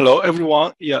 Hello,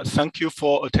 everyone. Yeah, thank you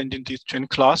for attending this training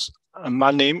class. My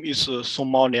name is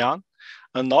Sumao Liang,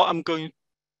 and now I'm going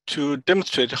to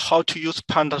demonstrate how to use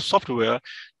Pandat software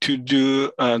to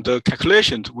do the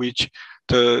calculations, which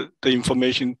the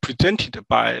information presented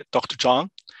by Dr. Zhang.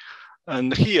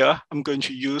 And here, I'm going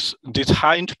to use this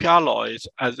high entropy alloys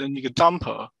as an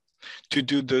example to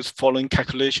do the following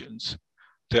calculations.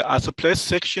 The isoplate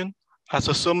section,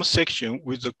 isothermal section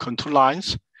with the contour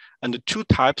lines, and the two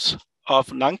types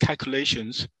of line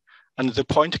calculations and the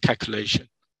point calculation.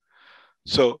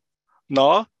 So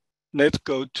now let's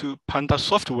go to Pandat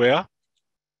software.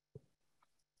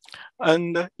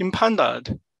 And in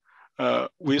Pandat,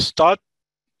 we start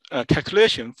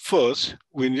calculation. First,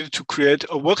 we need to create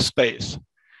a workspace.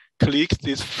 Click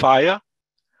this file,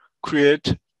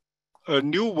 create a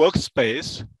new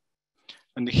workspace.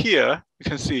 And here you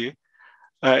can see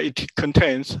it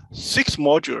contains 6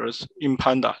 modules in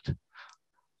Pandat.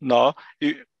 Now,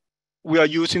 we are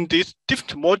using these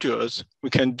different modules. We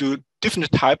can do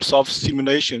different types of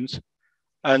simulations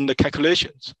and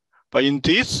calculations. But in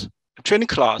this training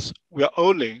class, we are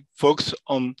only focused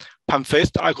on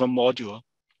PanPhaseDiagram module.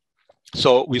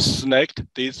 So we select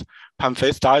this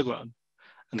PanPhaseDiagram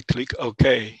and click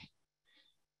OK.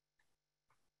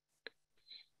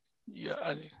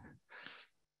 Yeah.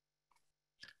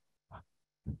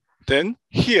 Then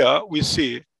here we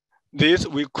see this,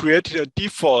 we created a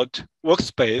default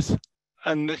workspace,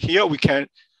 and here we can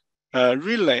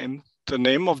rename the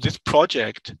name of this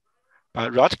project by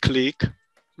right-click,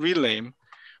 rename.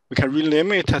 We can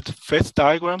rename it as face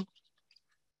diagram.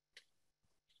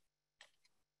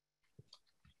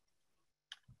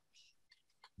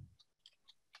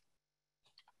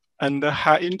 And the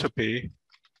high entropy.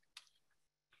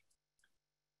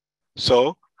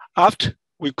 So after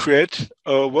we create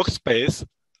a workspace,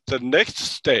 the next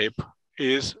step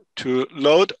is to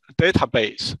load a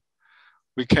database.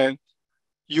 We can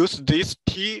use this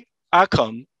T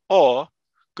icon or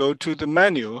go to the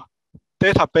menu,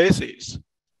 databases,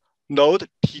 load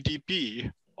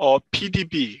TDB or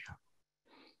PDB.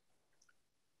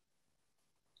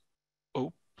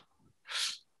 Oh.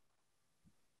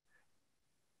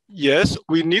 Yes,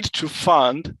 we need to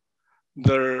find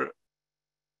the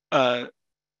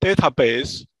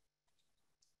database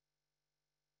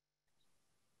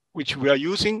which we are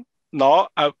using. Now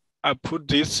I put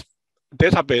this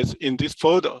database in this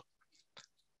folder.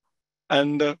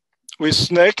 And we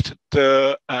select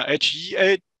the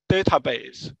HEA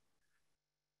database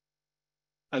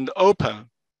and open.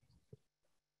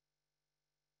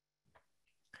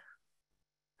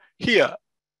 Here,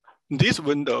 this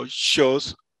window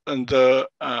shows the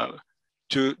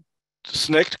to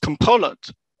select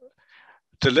component.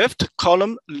 The left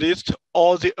column lists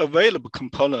all the available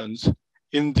components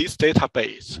in this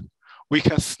database. We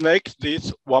can select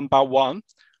this one by one,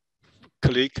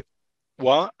 click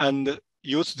one, and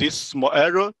use this small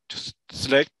arrow to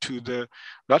select to the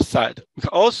right side. We can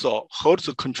also hold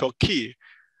the control key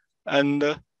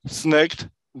and select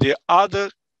the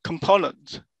other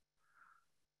components.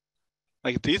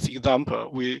 Like this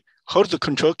example, we hold the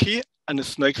control key and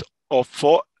select all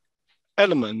 4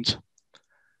 elements,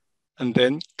 and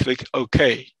then click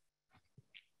OK.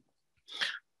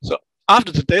 So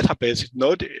after the database is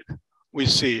loaded, we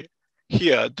see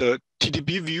here the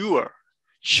TDB viewer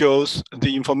shows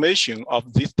the information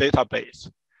of this database.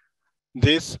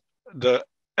 The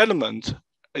element,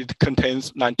 it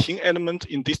contains 19 elements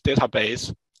in this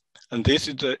database, and this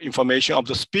is the information of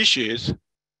the species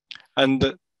and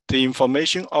the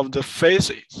information of the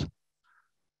phases.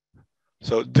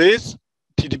 So this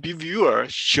TDB viewer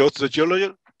shows the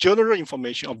general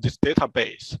information of this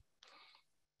database.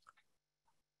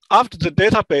 After the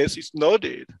database is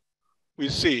loaded, we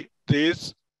see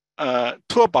this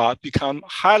toolbar become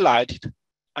highlighted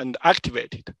and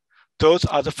activated. Those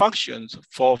are the functions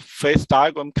for phase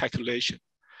diagram calculation.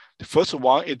 The first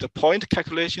one is the point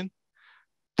calculation.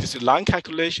 This is line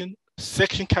calculation,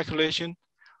 section calculation,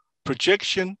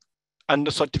 projection, and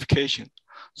the certification.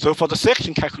 So for the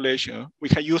section calculation, we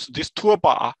can use this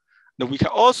toolbar. And we can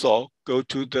also go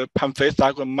to the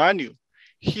PanPhaseDiagram menu.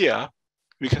 Here,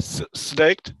 we can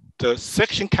select the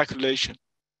section calculation.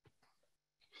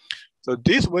 So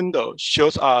this window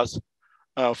shows us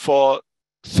for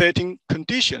setting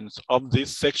conditions of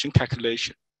this section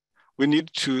calculation. We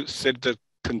need to set the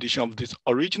condition of this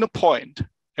original point,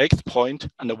 X point,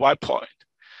 and the Y point.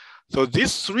 So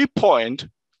these 3 points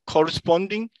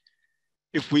corresponding,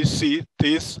 if we see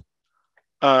this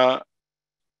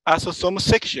isothermal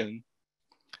section,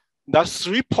 that's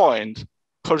 3 points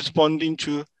corresponding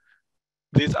to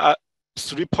these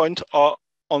 3 points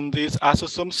on this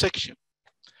isothermal section.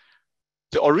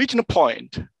 The original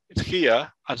point is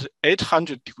here at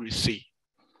 800 degrees C.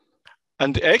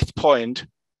 And the X point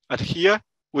at here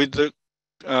with the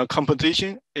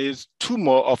composition is 2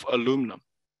 mole of aluminum.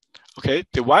 Okay,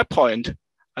 the Y point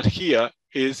at here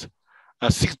is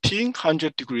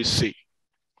 1600 degrees C.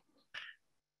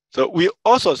 So we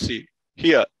also see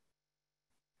here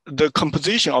the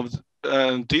composition of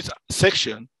this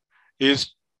section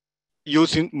is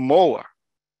using more,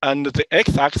 and the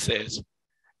x-axis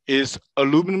is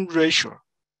aluminum ratio.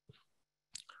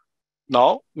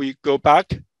 Now we go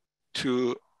back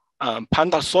to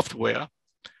Pandat software.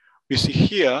 We see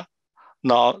here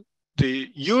now the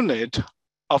unit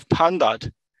of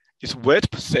Pandat is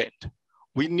weight%.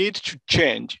 We need to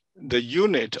change the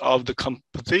unit of the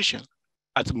composition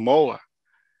as more.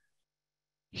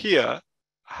 Here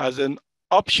has an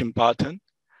option button.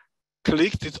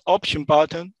 Click this option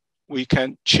button, we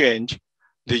can change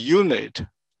the unit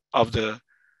of the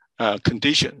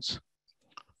conditions.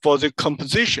 For the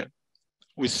composition,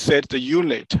 we set the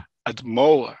unit as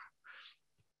more.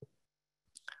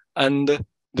 And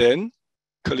then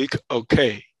click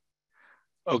OK.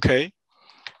 OK.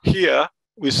 Here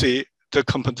we see the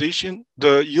composition,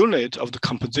 the unit of the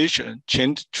composition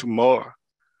changed to more.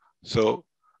 So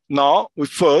now we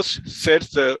first set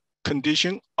the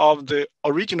condition of the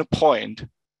original point,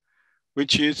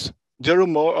 which is 0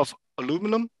 mole of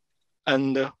aluminum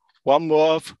and 1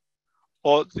 mole of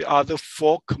all the other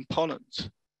 4 components.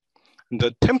 And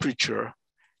the temperature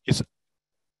is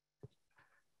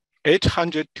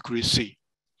 800 degrees C.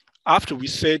 After we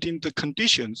set in the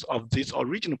conditions of this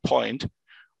original point,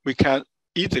 we can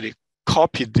easily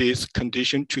copy this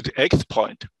condition to the X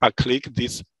point by click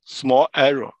this small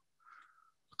arrow.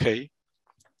 Okay,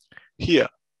 here.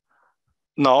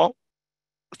 Now,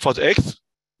 for the X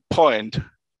point,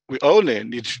 we only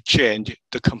need to change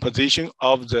the composition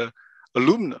of the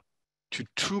aluminum to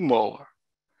 2 mole.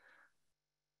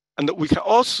 And we can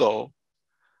also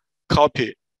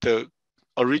copy the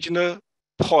original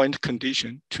point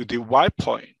condition to the Y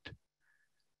point.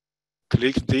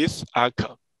 Click this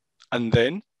icon and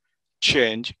then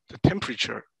change the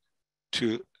temperature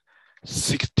to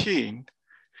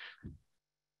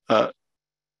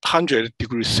 1600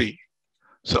 degrees C.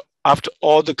 So after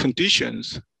all the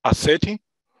conditions are setting,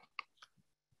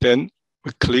 then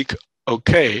we click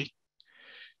OK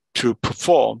to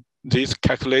perform this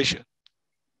calculation.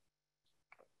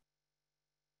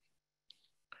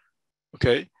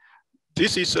 Okay,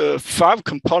 this is a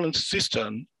 5-component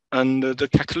system, and the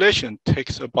calculation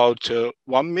takes about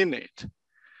 1 minute.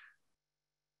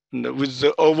 And with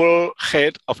the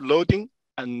overhead of loading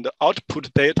and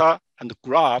output data and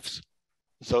graphs,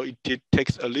 so it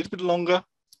takes a little bit longer.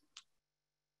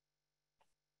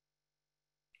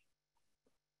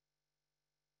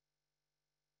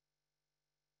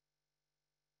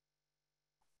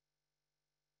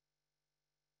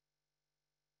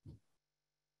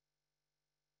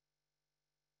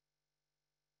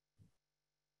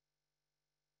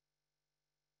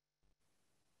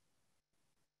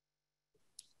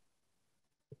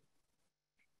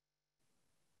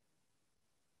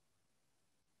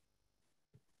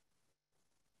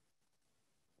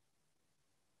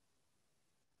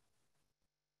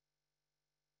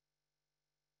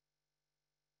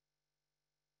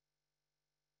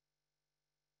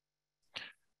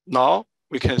 Now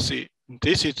we can see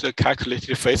this is the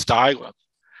calculated phase diagram,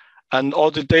 and all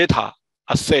the data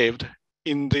are saved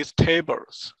in these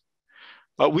tables.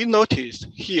 But we notice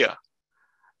here,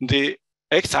 the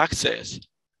x-axis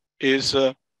is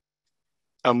a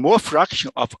mole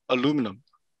fraction of aluminum,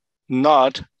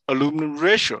 not aluminum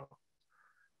ratio.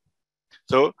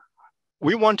 So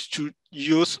we want to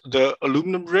use the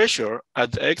aluminum ratio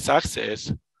as the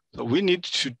x-axis. So we need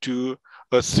to do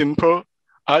a simple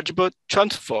algebra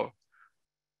transform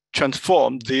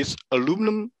this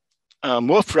aluminum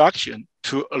mole fraction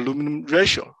to aluminum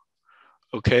ratio.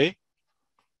 Okay.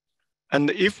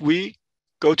 And if we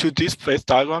go to this phase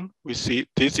diagram, we see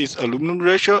this is aluminum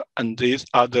ratio and these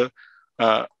are the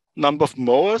number of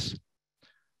moles.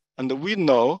 And we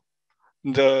know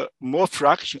the mole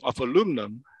fraction of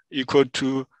aluminum equal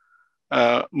to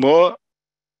mole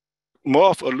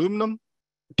of aluminum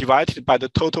divided by the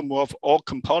total mole of all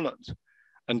components,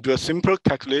 and do a simple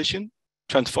calculation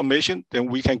transformation, then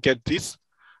we can get this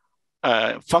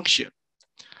function.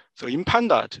 So in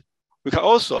Pandat, we can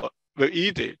also very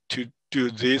easy to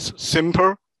do this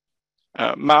simple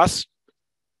mass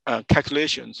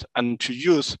calculations and to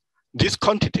use these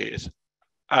quantities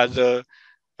as a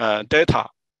data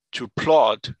to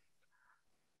plot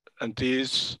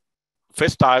this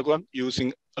phase diagram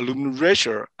using aluminum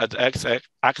ratio as the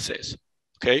x-axis.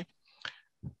 Okay,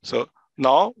 so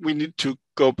now we need to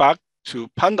go back to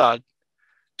Pandat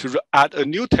to add a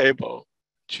new table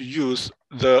to use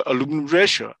the aluminum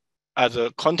ratio as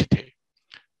a quantity.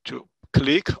 To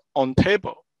click on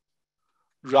table,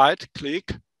 right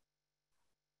click,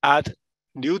 add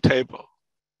new table.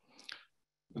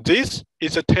 This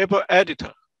is a table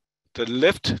editor. The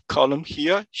left column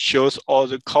here shows all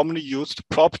the commonly used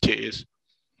properties.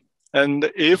 And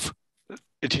if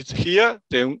it is here,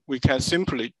 then we can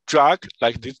simply drag,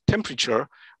 like this temperature,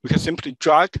 we can simply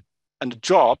drag and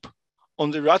drop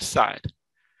on the right side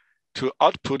to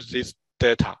output this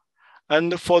data.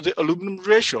 And for the aluminum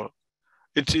ratio,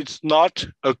 it is not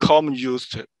a common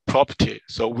used property.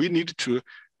 So we need to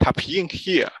type in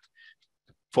here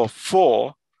for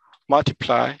 4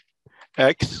 multiply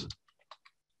X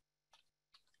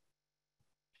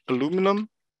aluminum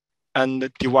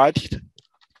and divided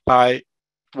by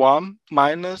 1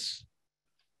 minus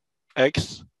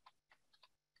X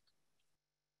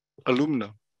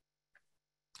aluminum.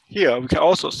 Here we can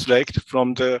also select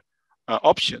from the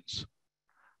options.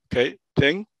 Okay,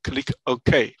 then click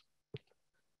OK.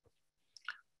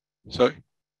 So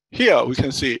here we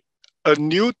can see a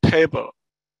new table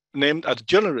named as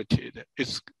generated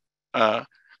is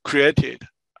created,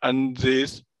 and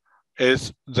this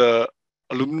is the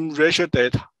aluminum ratio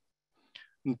data.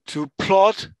 To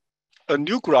plot a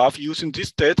new graph using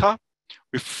this data,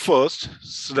 we first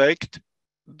select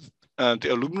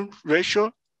the aluminum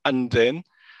ratio and then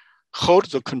hold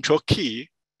the control key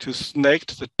to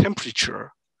select the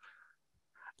temperature.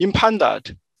 In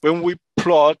Pandat, when we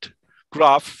plot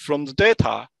graph from the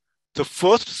data, the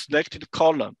first selected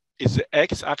column is the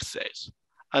x-axis,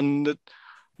 and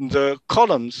the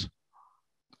columns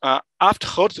after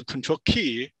hold the control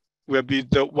key will be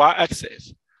the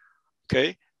y-axis.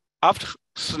 Okay, after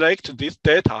select this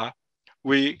data,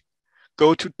 we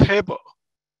go to table,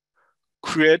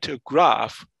 create a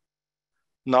graph.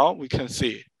 Now we can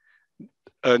see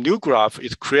a new graph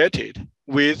is created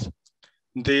with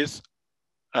this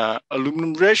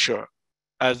aluminum ratio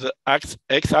as the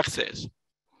x-axis.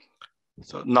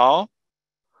 So now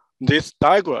this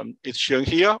diagram is shown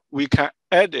here. We can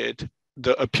edit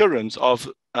the appearance of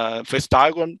phase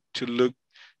diagram to look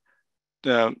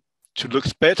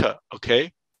better.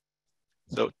 Okay,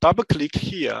 so double click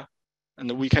here,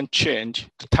 and we can change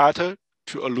the title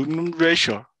to aluminum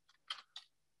ratio.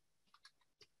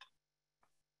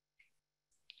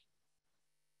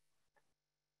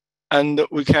 And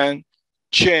we can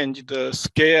change the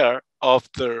scale of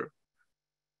the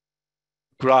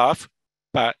graph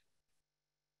by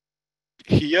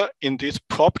here in this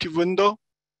property window.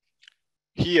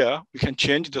 Here we can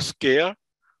change the scale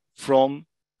from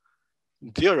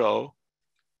 0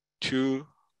 to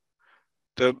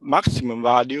the maximum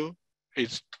value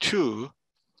is 2,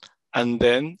 and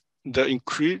then the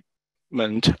increment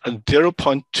at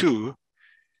 0.2. You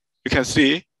can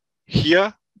see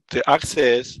here the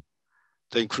axis,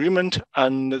 the increment,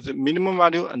 and the minimum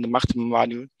value and the maximum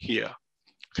value here.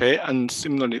 Okay, and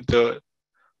similarly,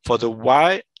 for the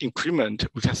y increment,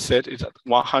 we can set it at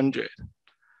 100.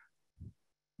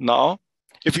 Now,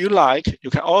 if you like, you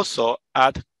can also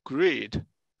add grid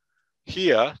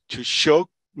here to show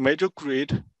major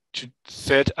grid to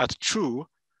set as true,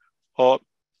 or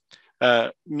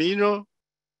minor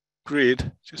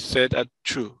grid to set as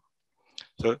true.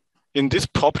 So in this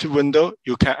property window,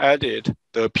 you can edit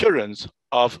the appearance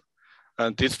of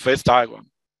this phase diagram.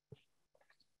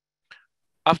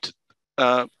 After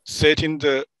setting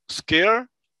the scale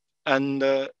and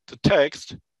the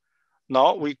text,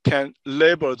 now we can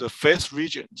label the phase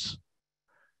regions.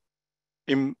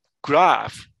 In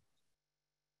graph,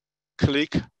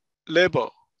 click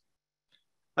label,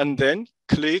 and then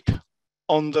click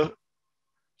on the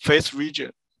phase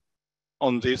region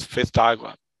on this phase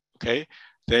diagram. Okay,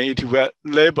 then it will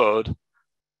label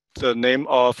the name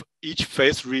of each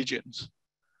phase regions.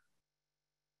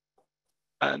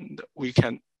 And we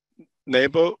can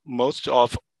label most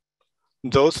of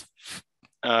those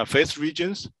phase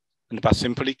regions, and by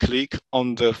simply click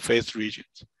on the phase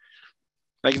regions.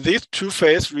 Like these two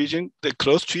phase regions, they're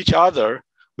close to each other.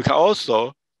 We can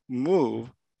also move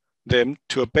them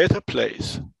to a better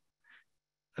place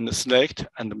and select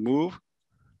and move.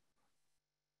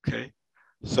 Okay,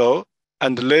 so,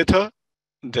 and later,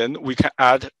 then we can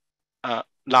add a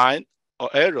line or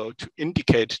arrow to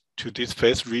indicate to these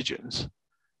phase regions.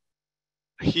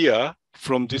 Here,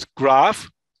 from this graph,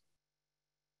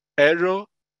 arrow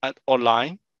and or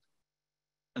line,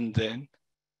 and then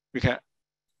we can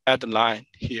add a line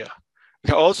here. We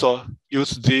can also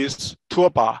use this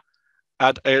toolbar,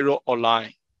 add arrow or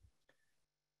line,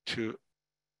 to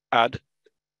add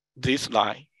this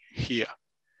line here.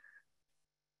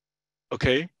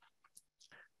 Okay.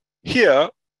 Here,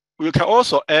 we can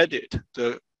also edit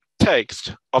the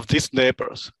text of these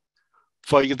labels.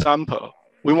 For example,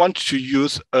 we want to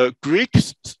use a Greek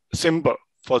symbol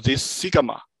for this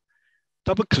sigma.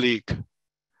 Double click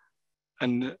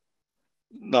And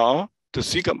now the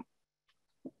sigma,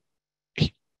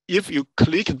 if you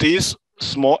click this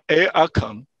small A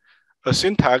icon, a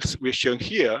syntax will show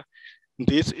here.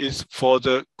 This is for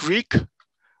the Greek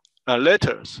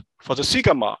letters, for the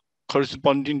sigma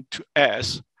corresponding to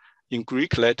S in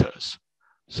Greek letters.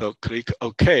 So click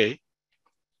OK.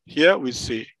 Here we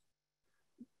see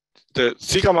the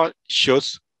sigma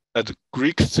shows as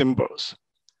Greek symbols.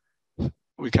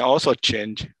 We can also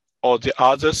change all the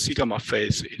other sigma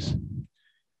faces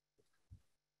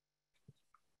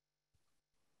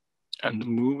and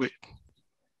move it.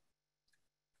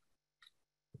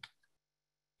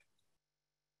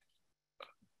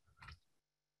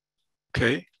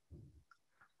 Okay.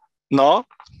 Now,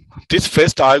 this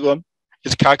phase diagram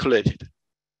is calculated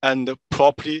and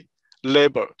properly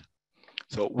labeled.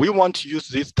 So we want to use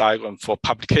this diagram for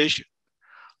publication.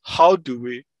 How do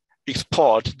we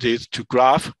export this to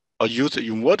graph or use it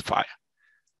in Word file?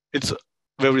 It's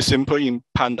very simple in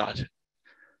Pandat.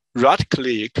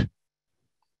 Right-click,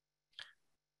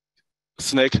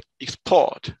 select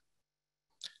export.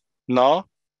 Now,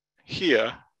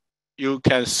 here you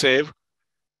can save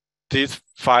this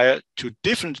file to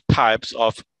different types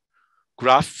of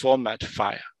graph format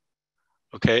file,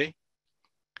 okay?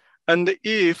 And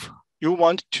if you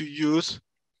want to use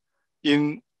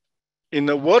in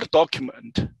a Word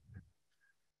document,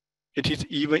 it is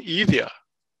even easier.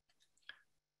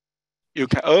 You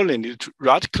can only need to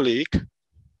right-click,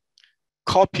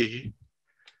 copy,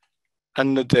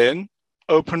 and then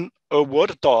open a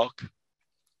Word doc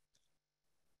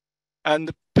and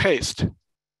paste.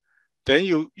 Then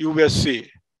you will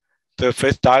see the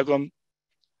phase diagram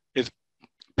is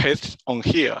pasted on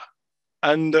here.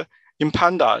 And in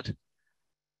Pandat,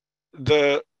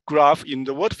 the graph in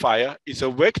the Word file is a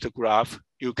vector graph.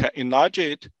 You can enlarge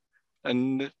it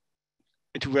and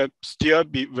it will still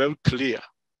be very clear,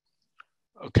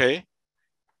 okay?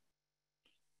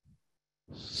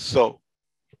 So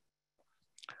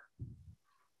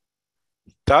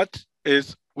that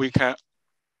is, we can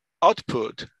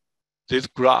output these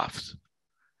graphs.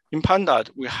 In Pandat,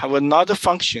 we have another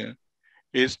function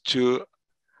is to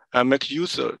make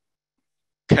user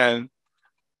can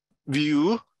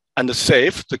view and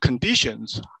save the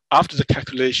conditions after the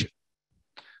calculation,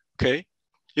 okay?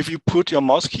 If you put your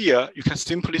mouse here, you can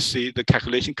simply see the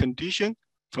calculation condition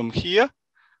from here.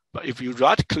 But if you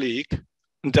right click,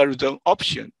 there is an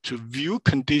option to view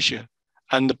condition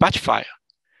and the batch file.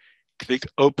 Click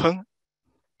open.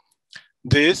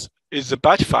 This is the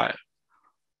batch file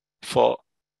for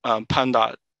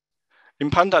Pandat.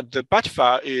 In Pandat, the batch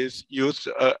file is used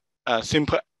a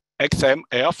simple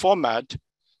XML format,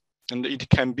 and it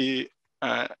can be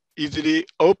easily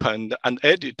opened and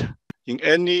edited in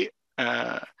any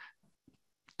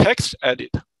text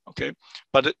edit, okay?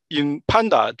 But in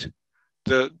Pandat,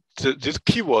 this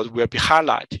keyword will be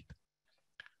highlighted.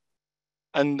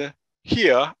 And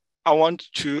here, I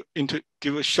want to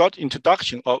give a short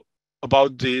introduction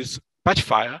about this batch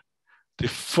file. The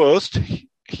first,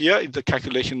 here is the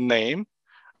calculation name,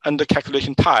 and the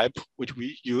calculation type, which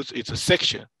we use is a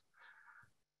section.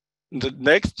 The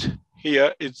next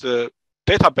here is the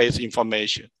database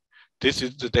information. This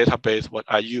is the database what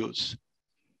I use.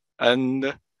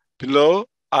 And below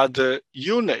are the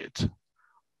units.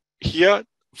 Here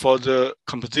for the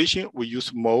composition, we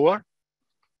use more.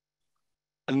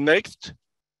 And next,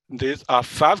 these are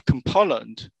 5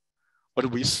 components what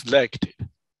we selected.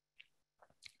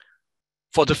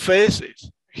 For the phases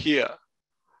here,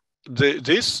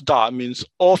 this star means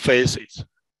all phases.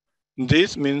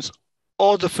 This means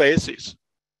all the phases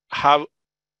have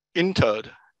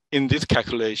entered in this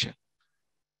calculation.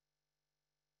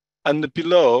 And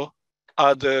below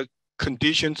are the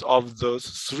conditions of those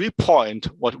 3 points,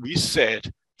 what we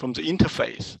said from the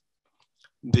interface.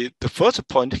 The first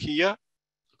point here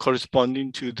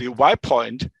corresponding to the Y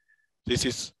point, this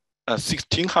is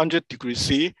 1600 degrees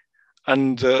C,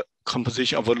 and the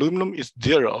composition of aluminum is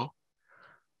 0.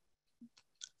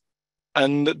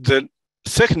 And the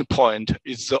second point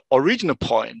is the original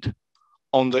point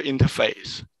on the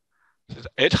interface. It's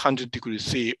 800 degrees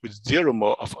C with 0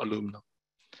 mole of aluminum.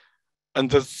 And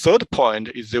the third point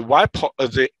is the Y point,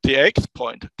 the X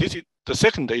point. This is the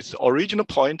second is the original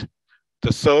point.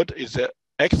 The third is the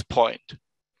X point.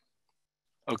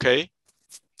 Okay,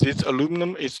 this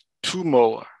aluminum is 2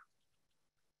 mole.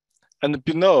 And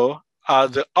below are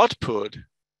the output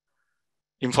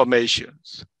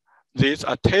informations. These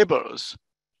are tables.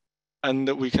 And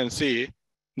we can see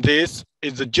this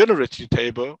is the generated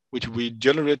table, which we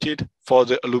generated for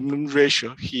the aluminum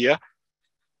ratio here.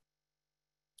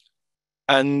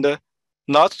 And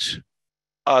not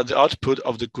the output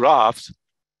of the graphs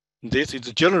This is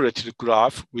a generated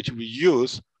graph, which we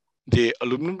use the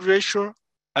aluminum ratio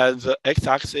as the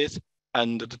x-axis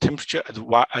and the temperature as the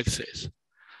y-axis.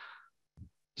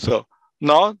 So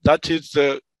now that is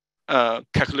the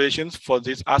calculations for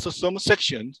this isothermal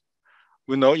section.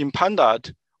 We know in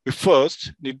Pandat, we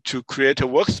first need to create a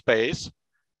workspace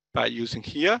by using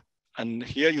here, and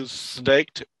here you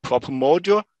select proper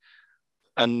module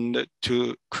and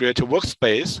to create a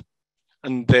workspace.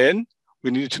 And then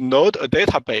we need to load a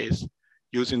database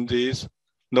using this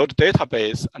node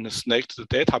database and select the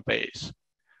database.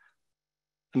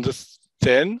 And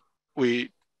then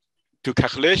we do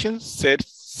calculations, set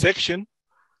section,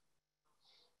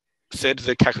 set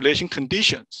the calculation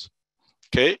conditions.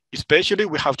 Okay, especially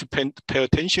we have to pay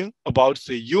attention about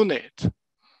the unit.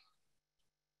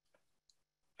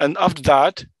 And after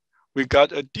that, we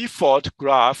got a default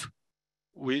graph,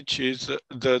 which is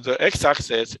the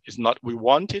x-axis is not we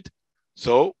wanted.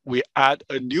 So we add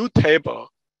a new table,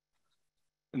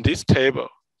 this table,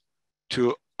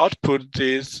 to output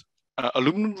this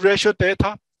aluminum ratio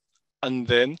data, and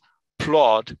then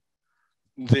plot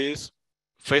this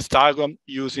phase diagram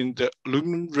using the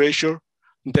aluminum ratio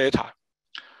data.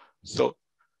 So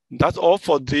that's all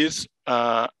for this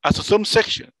isothermal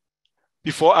section.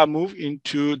 Before I move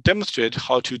into demonstrate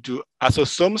how to do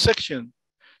isothermal section,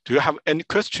 do you have any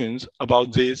questions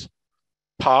about this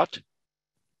part?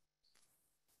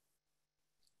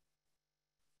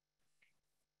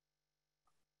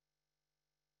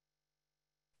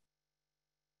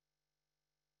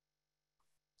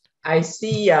 I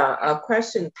see a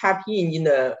question typed in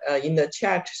the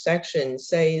chat section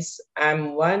says,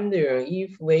 I'm wondering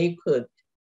if we could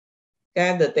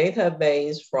get the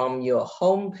database from your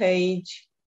homepage,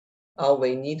 or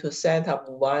we need to set up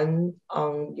one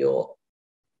on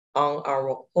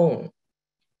our own.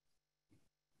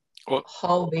 Well,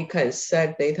 how we can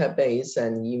set database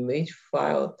and image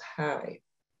file type.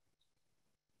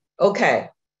 Okay.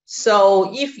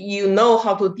 So if you know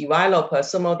how to develop a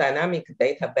thermodynamic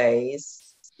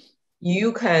database,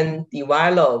 you can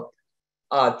develop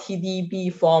a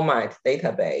TDB format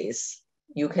database.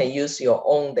 You can use your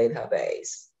own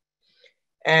database.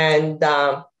 And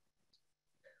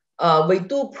we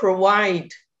do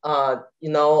provide,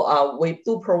 we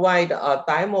do provide a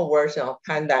demo version of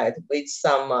Pandat with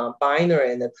some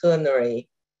binary and ternary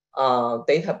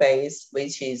database,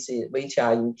 which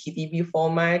are in TDB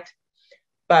format.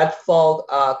 But for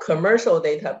commercial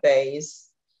database,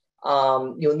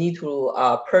 you need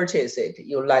to purchase it.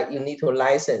 You need to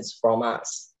license from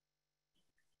us.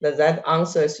 Does that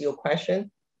answer your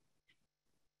question?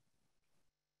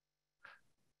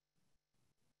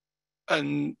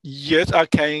 And yes, I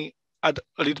can add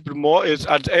a little bit more. Is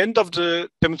at the end of the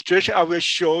demonstration, I will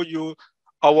show you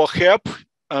our help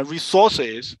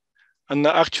resources. And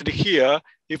actually here,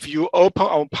 if you open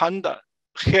our Pandat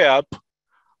help,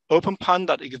 open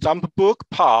Pandat example book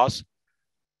path,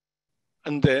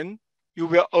 and then you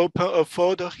will open a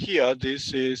folder here.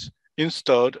 This is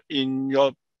installed in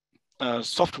your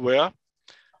software.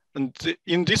 And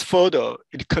in this folder,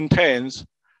 it contains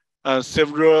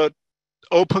several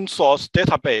open source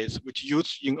database which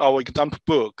used in our example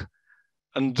book.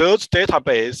 And those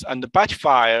database and the batch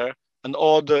file and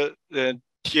all the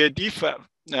TAD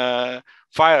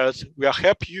files will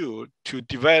help you to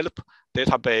develop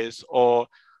database or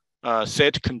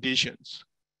set conditions.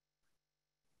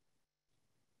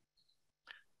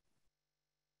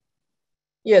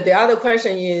 Yeah, the other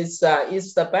question is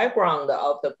the background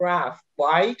of the graph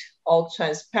white or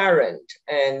transparent?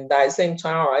 And I think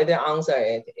Chan already answered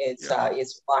it.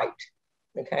 It's white,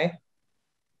 okay?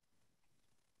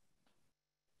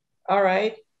 All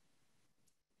right.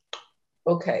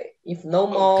 Okay, if no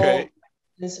more,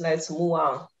 let's move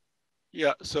on.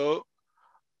 Yeah, so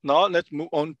now let's move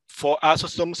on for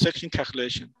isothermal section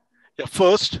calculation. Yeah,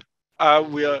 first, I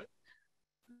will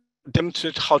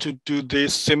demonstrate how to do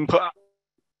this simple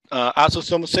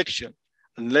isothermal section.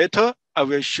 And later, I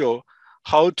will show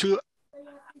how to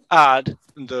add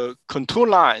the contour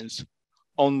lines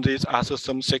on these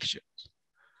isothermal sections.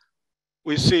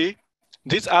 We see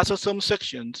these isothermal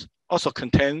sections also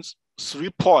contains 3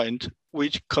 points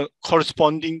which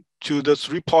corresponding to the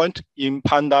 3 points in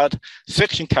Pandat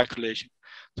section calculation.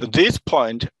 So this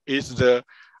point is the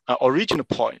original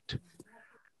point.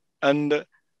 And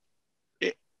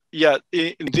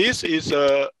this is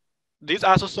this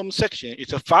isothermal section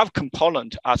is a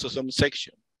 5-component isothermal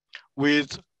section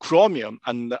with chromium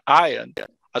and iron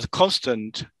as a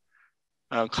constant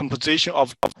composition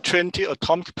of 20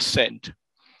 atomic percent.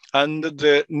 And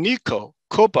the nickel,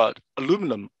 cobalt,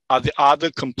 aluminum are the other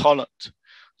components.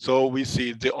 So we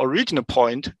see the original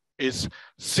point is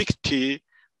 60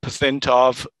 60%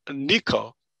 of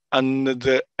nickel, and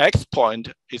the X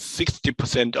point is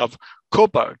 60% of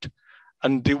cobalt,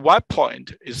 and the Y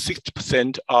point is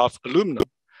 60% of aluminum,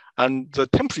 and the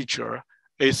temperature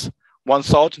is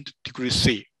 1000 degrees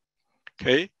C.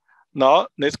 Okay, now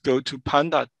let's go to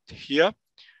Pandat here.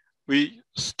 We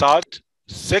start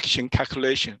section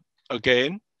calculation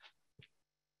again.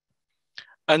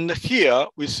 And here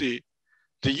we see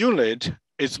the unit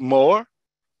is mole,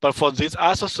 but for this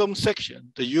isotherm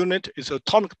section, the unit is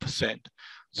atomic percent.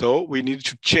 So we need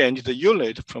to change the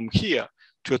unit from here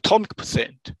to atomic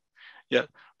percent. Yeah,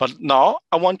 but now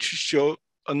I want to show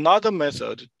another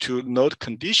method to note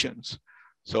conditions.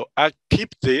 So I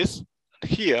keep this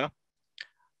here.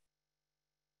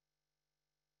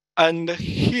 And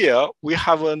here we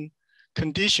have a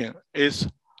condition is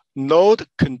node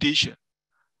condition.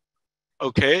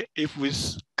 Okay, if we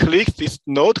click this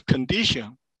node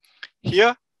condition,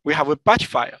 here we have a batch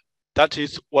file. That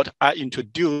is what I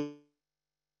introduced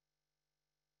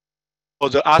for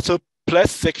the other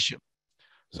plus section.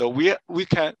 So we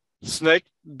can select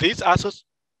this other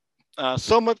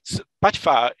thermal batch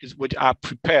file is which are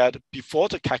prepared before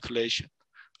the calculation.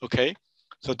 Okay,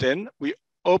 so then we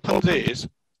open this.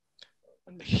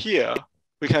 And here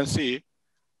we can see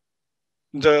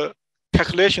the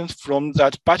calculations from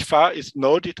that batch file is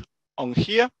loaded on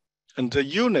here, and the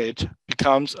unit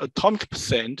becomes atomic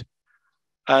percent,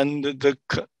 and the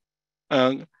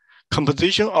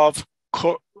composition of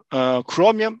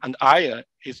chromium and iron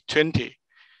is 20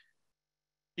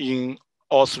 in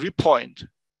all 3 points.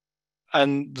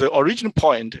 And the origin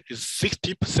point is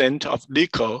 60% of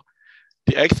nickel,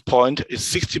 the X point is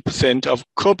 60% of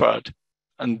cobalt,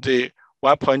 and the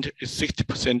Y point is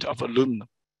 60% of aluminum.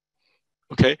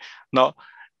 Okay, now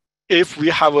if we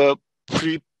have a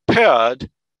prepared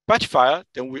batch file,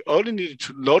 then we only need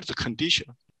to load the condition.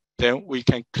 Then we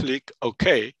can click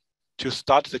OK to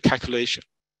start the calculation.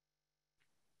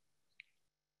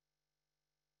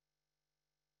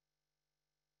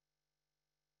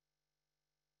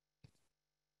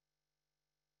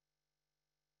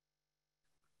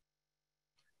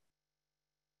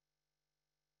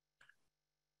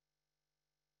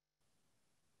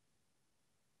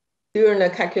 During the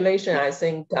calculation, I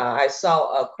think I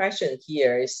saw a question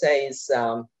here. It says,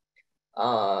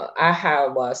 I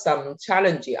have some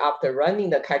challenge after running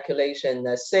the calculation,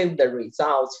 save the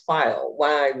results file. When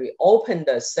I reopen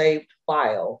the saved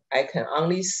file, I can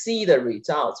only see the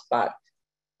results, but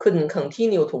couldn't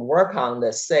continue to work on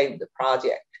the saved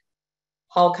project.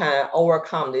 How can I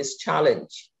overcome this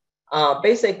challenge?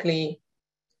 Basically,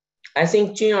 I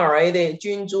think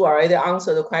Junzhu already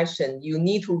answered the question. You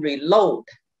need to reload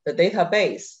the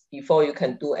database before you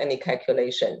can do any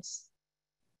calculations.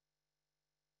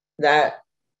 That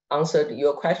answered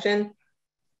your question?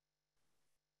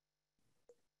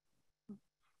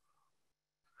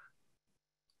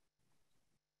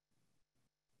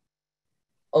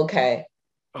 Okay.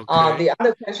 The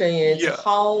other question is,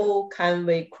 how can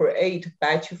we create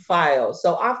batch file?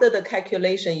 So after the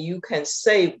calculation, you can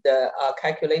save the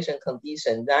calculation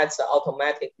condition. That's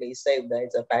automatically saved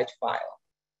as a batch file.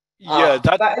 Yeah,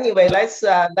 but anyway, let's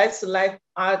let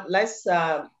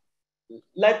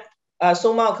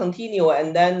Somal continue,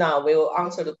 and then we'll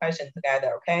answer the question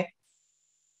together. Okay.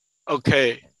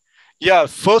 Okay. Yeah.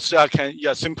 First, I can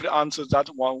simply answer that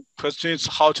one question is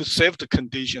how to save the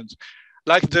conditions.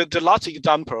 Like the last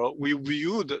example, we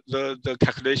viewed the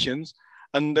calculations,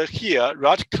 and here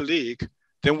right click,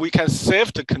 then we can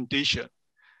save the condition.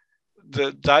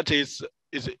 That is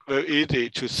very easy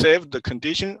to save the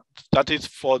condition. That is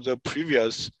for the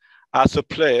previous other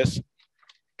place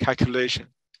calculation.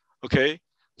 Okay,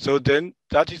 so then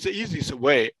that is the easiest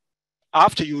way.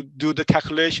 After you do the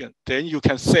calculation, then you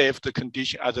can save the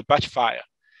condition as a batch file.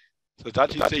 So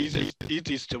that is the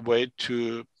easiest way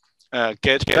to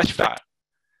get batch file.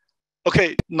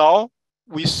 Okay, now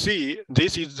we see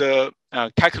this is the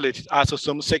calculated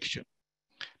isotherm section,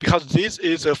 because this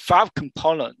is a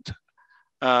 5-component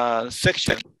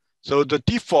section. So the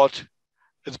default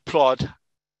is plot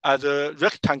as a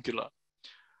rectangular.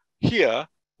 Here,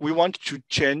 we want to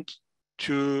change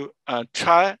to a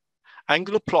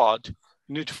triangular plot.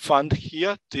 You need to find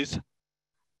here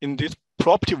in this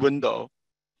property window,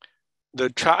 the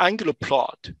triangular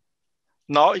plot.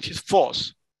 Now it is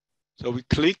false. So we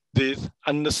click this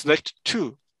and select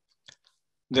 2.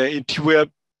 Then it will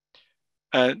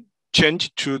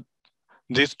change to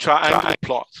this triangle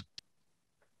plot.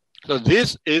 So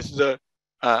this is the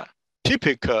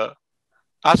typical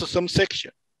isotherm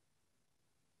section.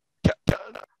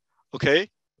 Okay,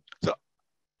 so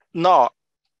now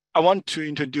I want to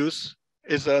introduce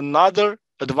is another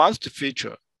advanced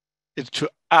feature. is to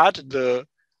add the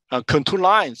contour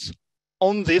lines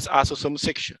on this isosome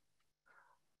section.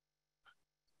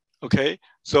 Okay,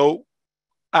 so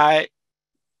I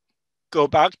go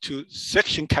back to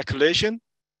section calculation,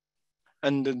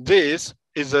 and this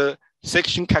is a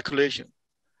section calculation,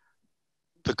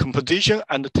 the composition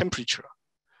and the temperature.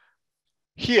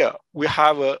 Here we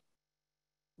have a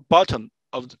button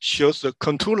shows the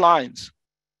contour lines.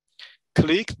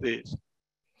 Click this.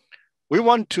 We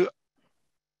want to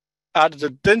add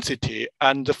the density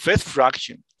and the phase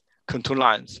fraction contour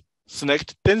lines.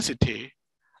 Select density,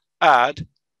 add,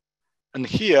 and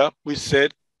here we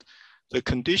set the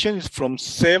condition is from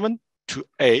 7 to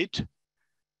 8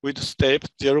 with step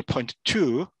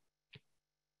 0.2.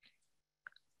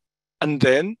 And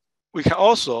then we can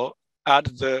also add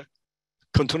the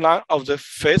contour line of the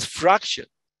phase fraction.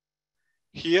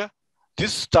 Here,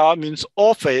 this star means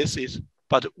all phases,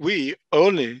 but we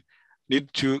only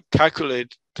need to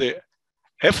calculate the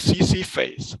FCC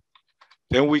phase.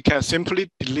 Then we can simply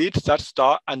delete that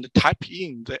star and type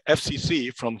in the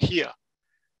FCC from here.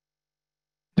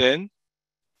 Then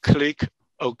click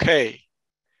OK.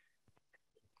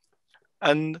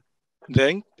 And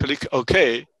then click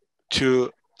OK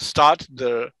to start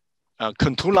the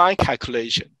contour line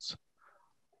calculations.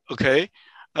 Okay,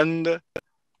 and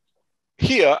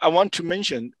here I want to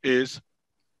mention is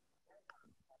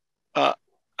I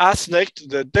select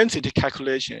the density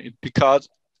calculation because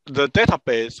the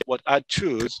database what I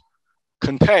choose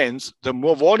contains the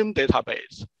more volume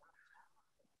database.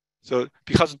 So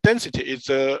because density is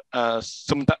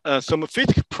some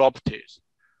physical properties.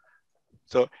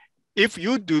 So if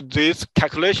you do these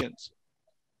calculations,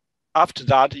 after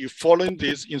that you following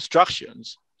these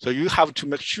instructions. So you have to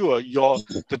make sure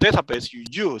the database you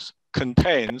use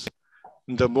contains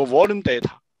the more volume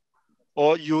data,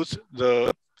 or use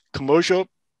the commercial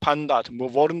Pandat more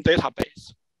volume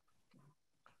database.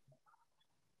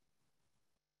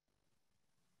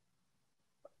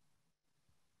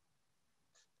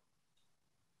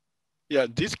 Yeah,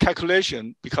 this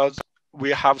calculation, because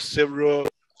we have several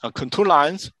contour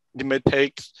lines, it may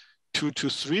take 2 to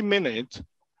 3 minutes.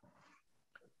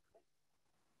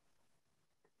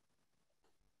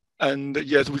 And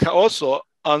yes, we can also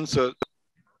answer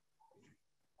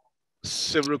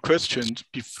several questions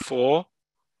before.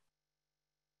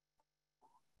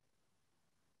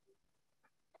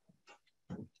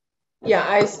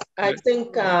 Yeah, I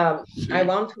think I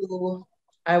want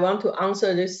to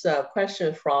answer this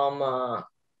question from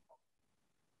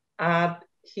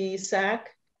Adhisak.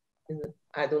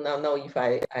 I do not know if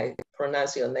I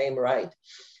pronounce your name right.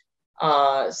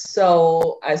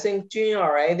 So I think Jun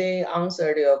already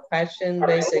answered your question.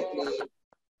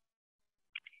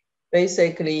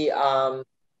 Basically,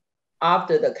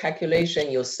 after the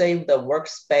calculation, you save the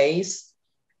workspace,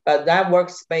 but that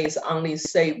workspace only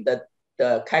save the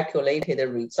calculated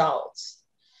results.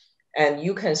 And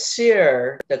you can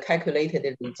share the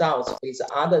calculated results with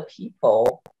other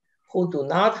people who do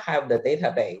not have the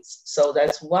database. So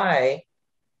that's why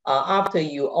after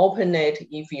you open it,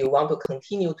 if you want to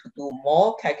continue to do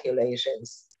more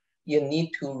calculations, you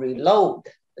need to reload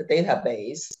the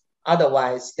database.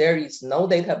 Otherwise, there is no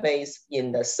database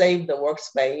in the saved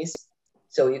workspace,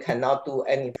 so you cannot do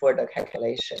any further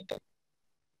calculation.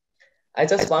 I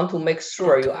just want to make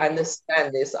sure you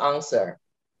understand this answer.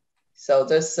 So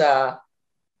just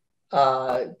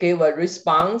give a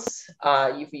response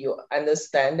if you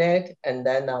understand it, and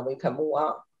then we can move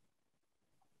on.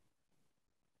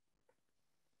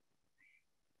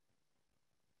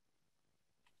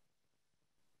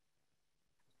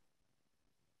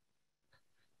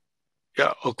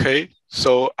 Yeah, okay.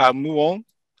 So I'll move on.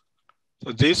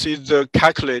 So this is the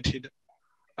calculated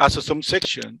isosome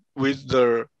section with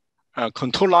the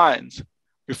contour lines.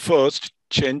 We first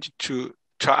change to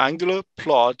triangular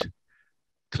plot.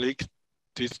 Click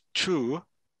this true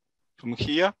from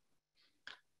here.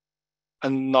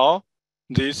 And now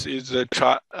this is the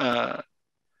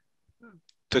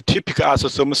typical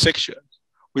isosome section.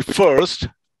 We first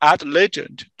add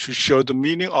legend to show the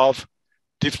meaning of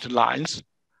different lines.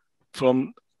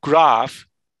 From graph,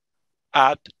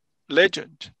 add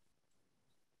legend.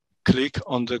 Click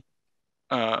on the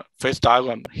phase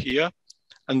diagram here.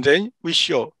 And then we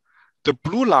show the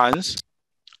blue lines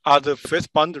are the phase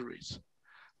boundaries.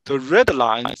 The red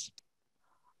lines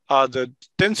are the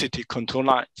density contour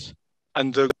lines.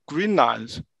 And the green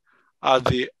lines are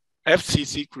the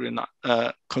FCC green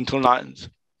contour lines.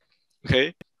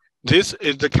 Okay, this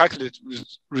is the calculated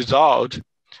result.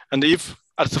 And if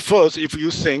at the first, if you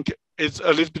think it's a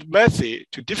little bit messy,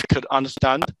 too difficult to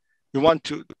understand, you want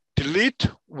to delete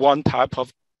one type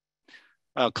of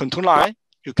contour line,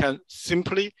 you can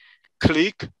simply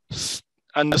click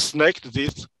and select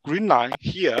this green line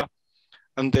here,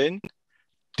 and then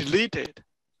delete it.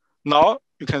 Now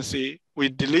you can see we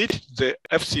delete the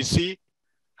FCC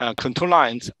contour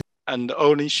lines and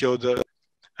only show the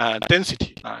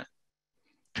density line.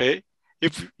 Okay,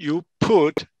 if you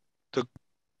put the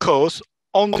codes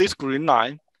on this green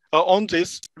line or on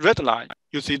this red line,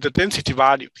 you see the density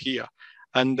value here,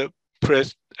 and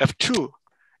press F2,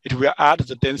 it will add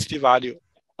the density value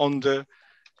on the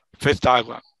phase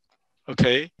diagram.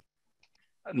 Okay,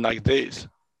 like this.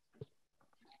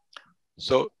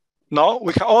 So now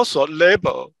we can also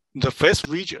label the phase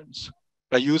regions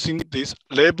by using this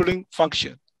labeling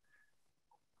function.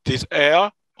 This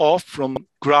L off from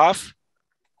graph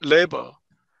label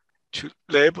to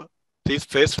label these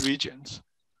phase regions.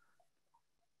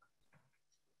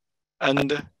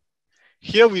 And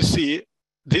here we see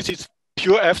this is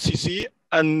pure FCC,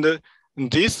 and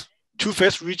these two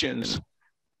phase regions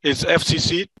is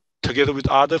FCC together with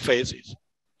other phases.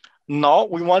 Now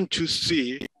we want to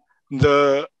see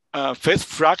the phase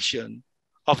fraction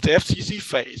of the FCC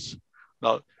phase.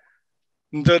 Now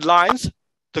the lines,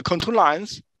 the contour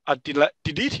lines are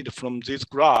deleted from this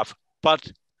graph,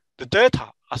 but the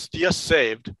data are still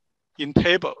saved in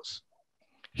tables.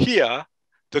 Here,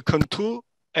 the contour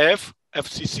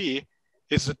FCC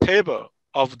is the table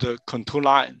of the contour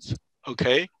lines,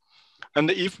 okay? And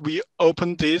if we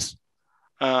open this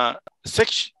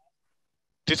section,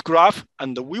 this graph,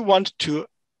 and we want to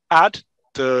add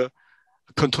the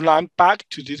contour line back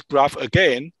to this graph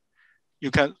again,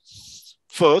 you can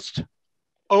first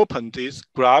open this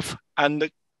graph and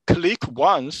click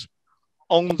once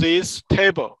on this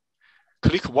table.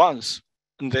 Click once,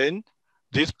 and then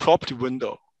this property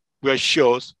window will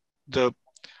show the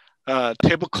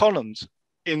table columns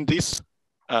in this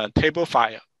table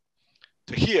file.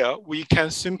 So here we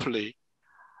can simply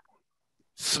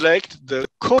select the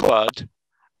code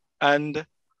and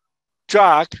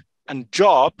drag and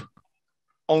drop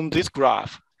on this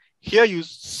graph. Here you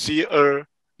see a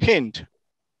hint,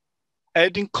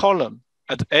 adding column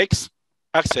at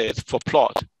x-axis for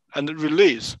plot and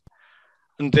release,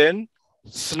 and then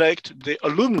select the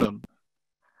aluminum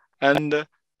and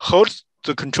hold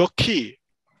the control key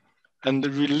and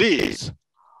release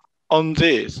on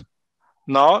this.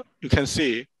 Now you can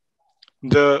see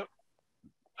the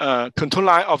contour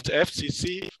line of the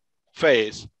FCC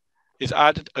phase is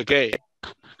added again.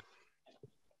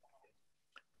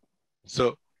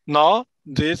 So now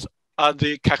these are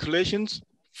the calculations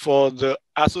for the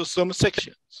isotherm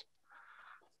sections.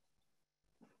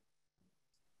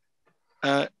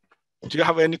 Do you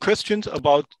have any questions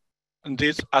about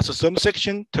this isotherm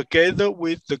section together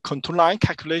with the contour line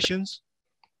calculations?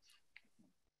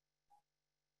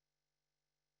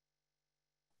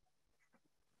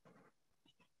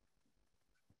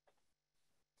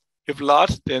 If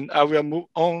not, then I will move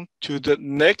on to the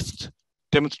next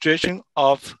demonstration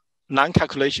of line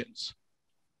calculations.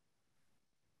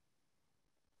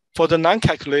 For the line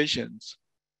calculations,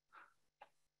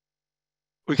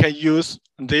 we can use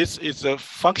this is a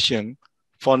function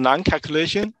for line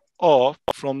calculation, or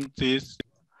from this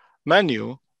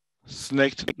menu,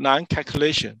 select line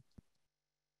calculation.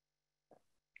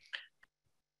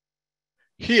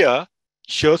 Here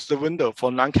shows the window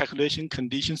for line calculation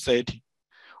condition setting.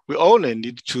 We only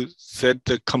need to set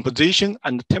the composition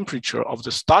and temperature of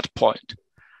the start point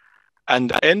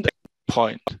and end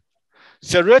point.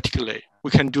 Theoretically,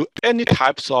 we can do any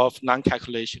types of line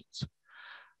calculations.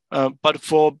 But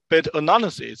for beta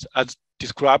analysis, as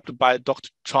described by Dr.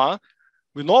 Chuan,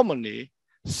 we normally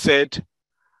set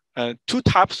two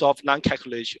types of line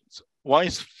calculations. One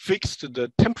is fixed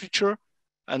the temperature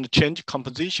and change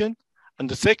composition, and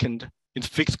the second is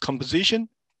fixed composition,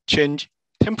 change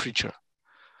temperature.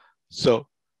 So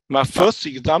my first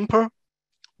example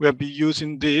will be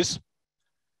using this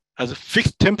as a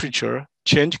fixed temperature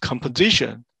change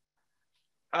composition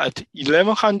at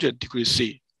 1100 degrees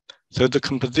C. So the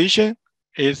composition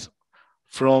is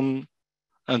from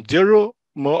 0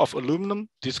 mole of aluminum,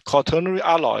 this quaternary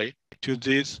alloy, to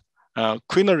this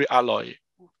quinary alloy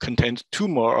contains 2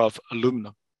 mole of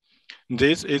aluminum.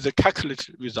 This is a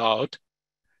calculated result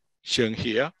shown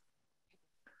here.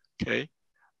 Okay.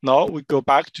 Now we go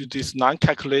back to this line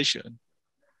calculation.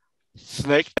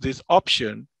 Select this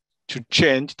option to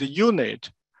change the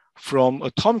unit from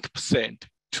atomic percent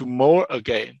to mole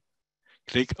again.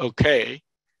 Click OK,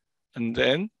 and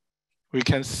then we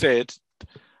can set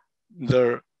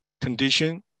the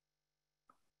condition,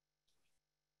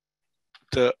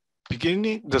 the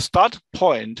start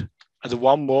point as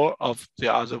 1 mole of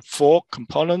the other 4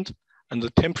 components, and the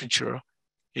temperature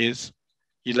is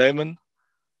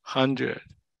 1100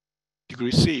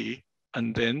 degree C,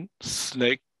 and then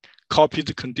select, copy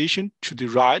the condition to the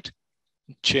right,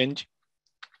 change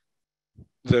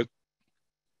the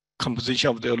composition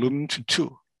of the aluminum to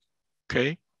 2.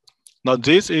 Okay. Now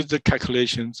this is the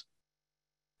calculations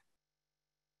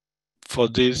for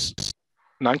this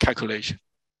non-calculation.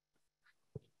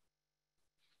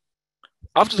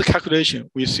 After the calculation,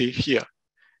 we see here,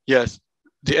 yes,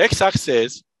 the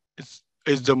x-axis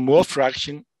is the mole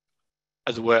fraction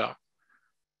as well.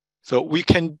 So we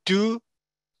can do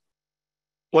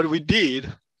what we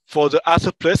did for the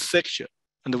acid place section,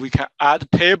 and we can add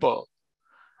a table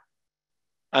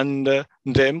and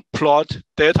then plot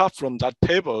data from that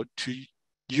table to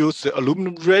use the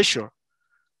aluminum ratio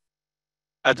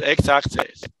as the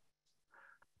x-axis.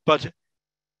 But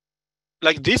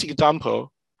like this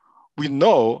example, we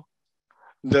know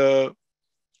the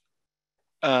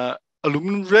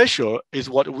aluminum ratio is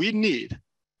what we need.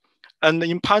 And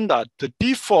in Pandat, the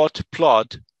default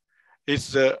plot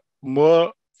is the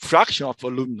mole fraction of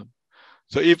aluminum.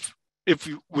 So if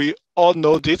we all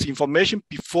know this information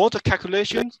before the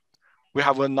calculations, we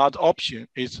have another option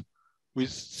is we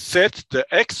set the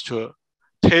extra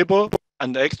table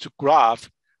and the extra graph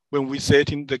when we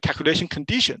set in the calculation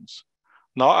conditions.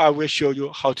 Now I will show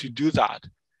you how to do that.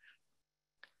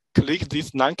 Click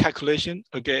this non-calculation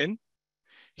again.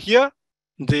 Here,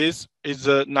 this is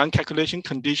the non-calculation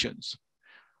conditions.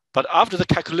 But after the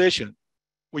calculation,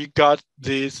 we got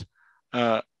this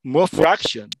mole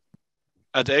fraction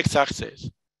at the x-axis.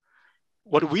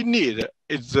 What we need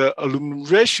is the aluminum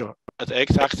ratio at the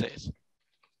x-axis.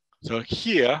 So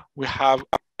here we have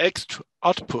extra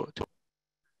output.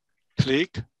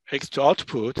 Click extra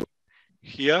output.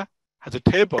 Here has a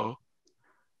table.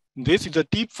 This is the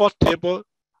default table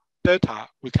data.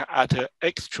 We can add an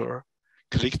extra.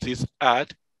 Click this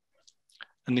add.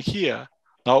 And here,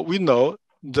 now we know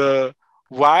the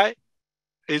y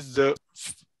is the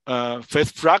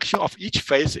phase fraction of each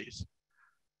phases.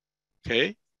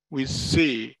 Okay, we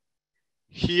see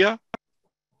here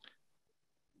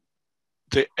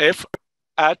the f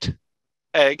at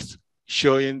x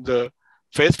showing the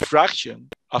phase fraction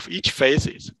of each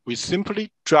phases. We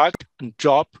simply drag and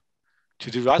drop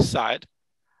to the right side,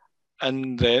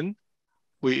 and then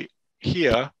we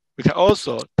can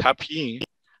also type in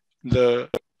the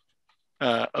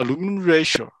aluminum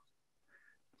ratio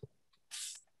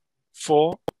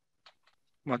 4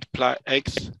 multiply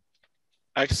x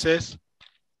axis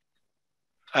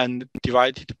and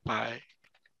divided by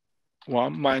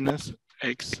 1 minus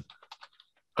x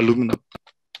aluminum.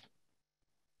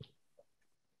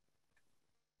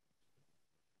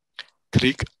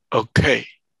 Click OK.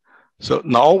 So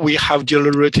now we have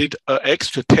generated an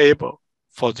extra table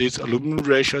for this aluminum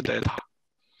ratio data.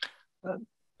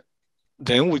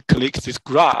 Then we click this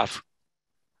graph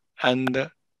and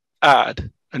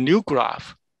add a new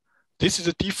graph. This is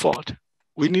the default.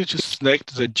 We need to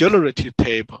select the generated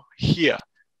table here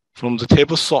from the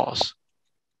table source.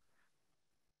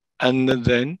 And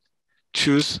then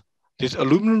choose this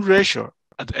aluminum ratio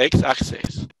at the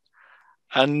x-axis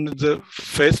and the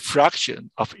phase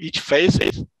fraction of each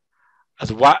phases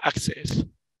as y-axis.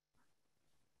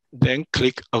 Then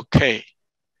click OK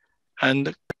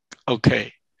and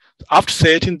OK. After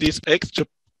setting this extra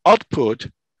output,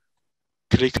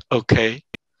 click OK.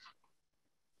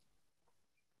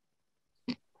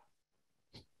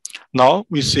 Now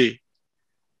we see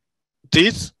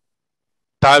this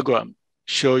diagram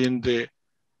showing the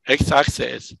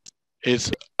x-axis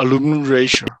is aluminum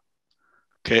ratio.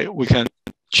 Okay, we can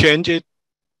change it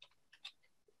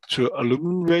to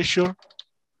aluminum ratio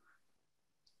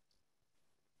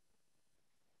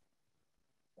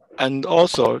and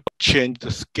also change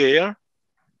the scale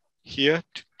here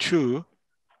to 2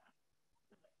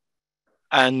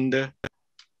 and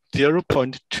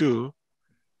 0.2.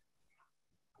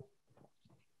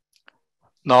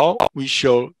 Now we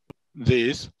show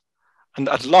this, and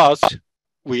at last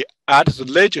we add the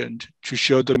legend to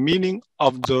show the meaning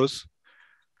of those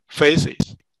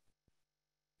phases.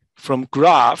 From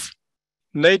graph,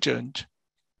 legend,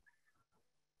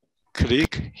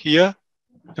 click here,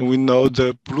 and we know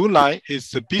the blue line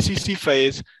is the BCC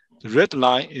phase, the red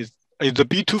line is the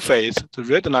B2 phase, the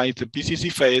red line is the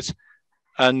BCC phase,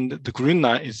 and the green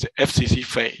line is the FCC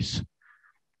phase.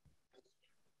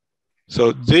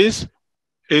 So this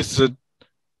is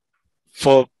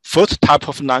for first type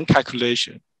of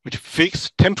non-calculation, which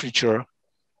fix temperature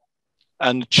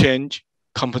and change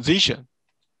composition.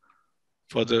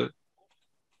 For the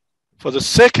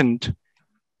second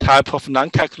type of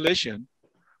non-calculation,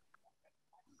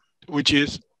 which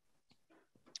is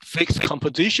fix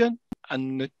composition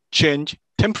and change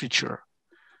temperature.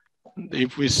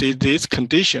 if we see this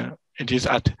condition, it is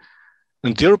at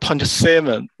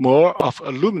 0.7 mole of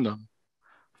aluminum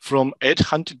from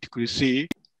 800 degrees C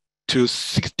to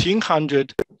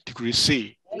 1600 degrees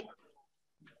C.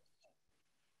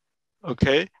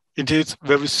 Okay, it is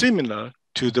very similar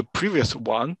to the previous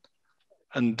one.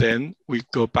 And then we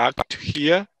go back to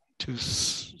here to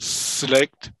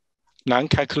select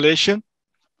non-calculation.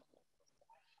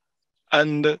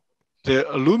 And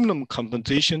the aluminum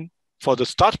composition for the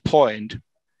start point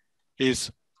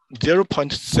is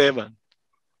 0.7.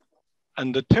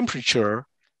 And the temperature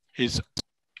is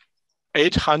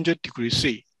 800 degrees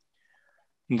C.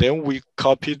 And then we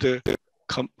copy the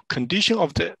condition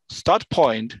of the start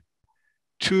point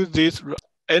to this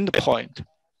end point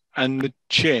and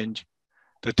change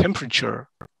the temperature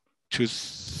to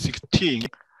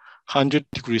 1600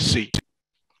 degrees C.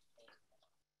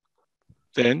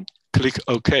 Then click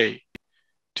OK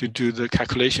to do the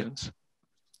calculations.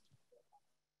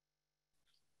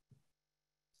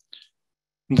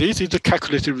 This is the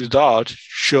calculated result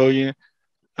showing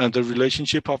the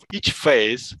relationship of each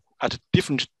phase at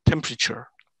different temperature.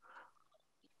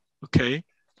 Okay,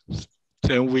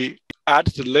 then we add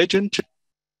the legend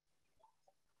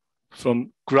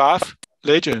from graph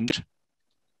legend.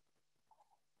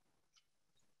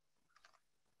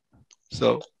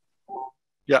 So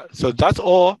yeah, so that's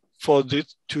all for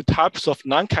these two types of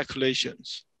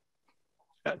non-calculations.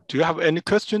 Do you have any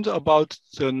questions about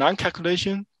the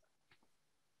non-calculation?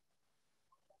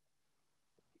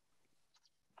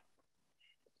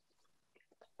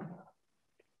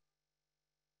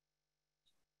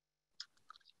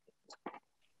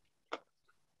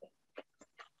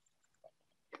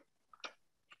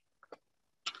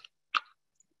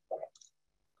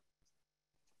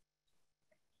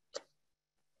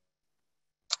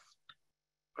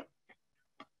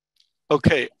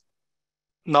 Okay,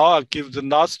 now I'll give the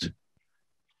last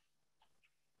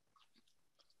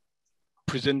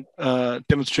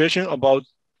demonstration about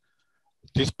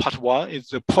this part one is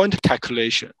the point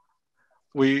calculation.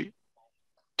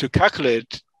 To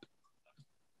calculate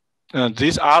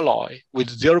this alloy with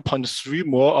 0.3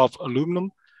 mole of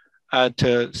aluminum at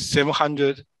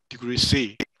 700 degrees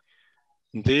C.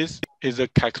 This is a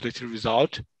calculated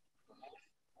result.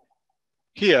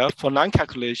 Here, for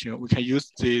non-calculation, we can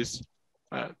use this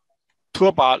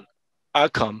toolbar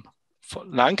icon for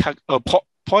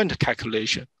point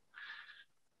calculation.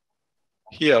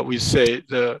 Here we say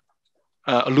the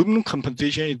aluminum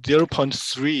composition is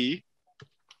 0.3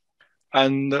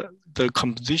 and the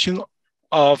composition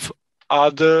of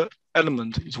other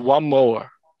element is 1 mole,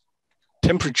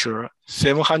 temperature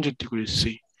 700 degrees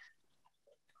C.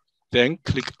 Then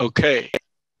click OK.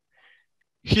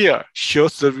 Here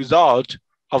shows the result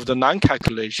of the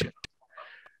non-calculation.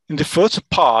 In the first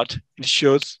part, it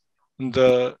shows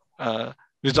the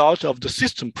result of the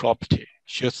system property,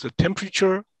 shows the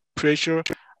temperature, pressure,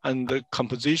 and the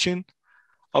composition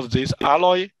of this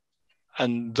alloy.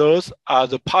 And those are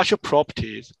the partial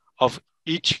properties of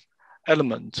each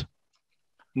element.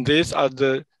 These are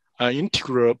the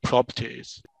integral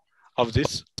properties of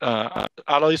this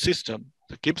alloy system: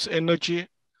 the Gibbs energy,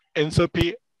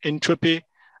 enthalpy, entropy,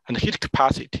 and heat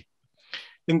capacity.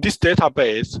 In this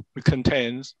database, we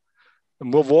contains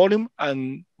more volume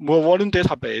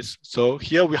database. So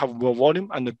here we have more volume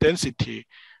and the density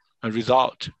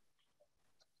result.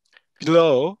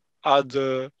 Below are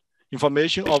the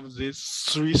information of these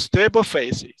 3 stable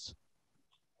phases.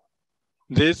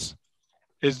 This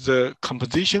is the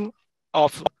composition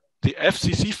of the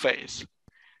FCC phase.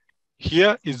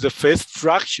 Here is the phase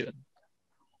fraction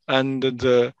and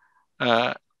the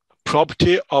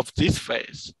property of this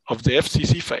phase, of the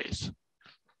FCC phase.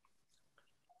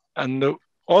 And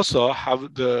also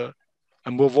have the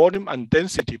more volume and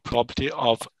density property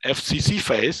of FCC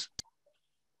phase.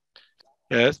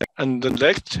 Yes, and the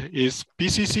next is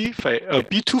BCC phase,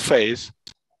 B2 phase,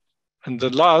 and the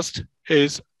last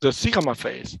is the sigma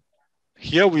phase.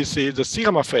 Here we see the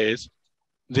sigma phase.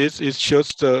 This shows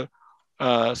the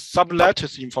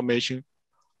sublattice information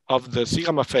of the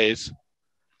sigma phase.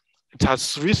 It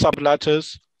has 3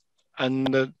 sublattice,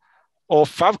 and all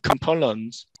 5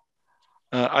 components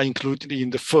are included in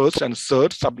the first and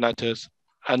third sublattice,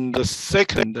 and the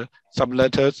second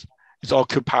sublattice is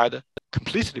occupied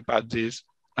completely by this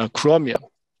chromium.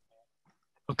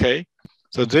 Okay,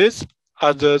 so these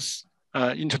are the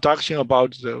introduction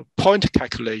about the point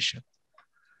calculation.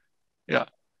 Yeah,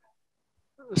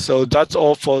 so that's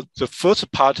all for the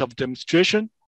first part of demonstration.